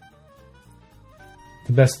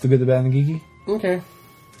 The best, the good, the bad, and the geeky. Okay.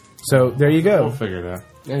 So there you we'll go. figure it out.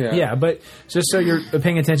 Yeah, but just so you're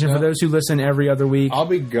paying attention, for those who listen every other week, I'll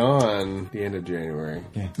be gone the end of January.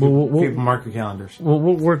 Yeah. We'll People mark your calendars.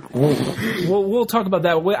 We'll talk about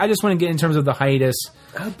that. I just want to get in terms of the hiatus,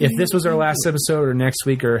 if this was our last episode or next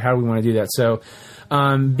week or how we want to do that. So,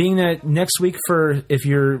 being that next week, if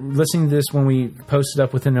you're listening to this when we post it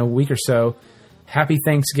up within a week or so, Happy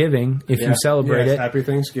Thanksgiving if you celebrate it. Happy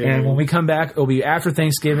Thanksgiving. And when we come back, it'll be after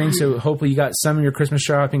Thanksgiving, so hopefully you got some of your Christmas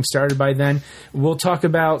shopping started by then. We'll talk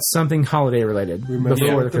about something holiday related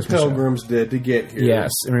before what the Christmas Pilgrims did to get here.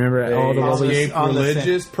 Yes, and remember all the lovely escaped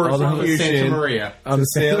religious persecution Santa Maria to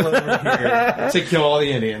sail over here to kill all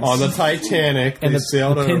the Indians on the Titanic. and they the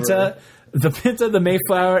sailed Pinta. over. The Pinta, the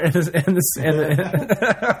Mayflower, and the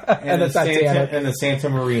Titanic, and the Santa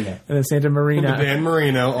Marina. and the Santa Marina. The Dan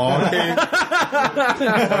Marino all came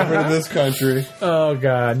over to this country. Oh,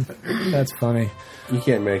 God. That's funny. You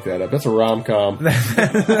can't make that up. That's a rom-com.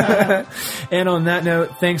 And on that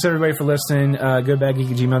note, thanks everybody for listening. Go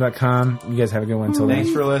badgeek@gmail.com. You guys have a good one until then.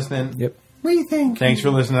 Thanks for listening. Yep. What do you think? Thanks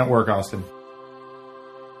for listening at work, Austin.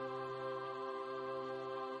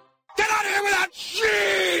 Get out of here without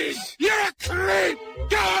cheese! You're a creep!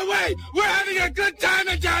 Go away! We're having a good time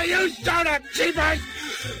until you start up, cheapers!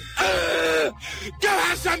 Go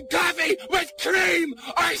have some coffee with cream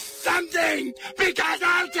or something! Because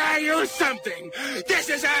I'll tell you something! This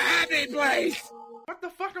is a happy place! What the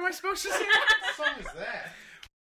fuck am I supposed to say? What song is that?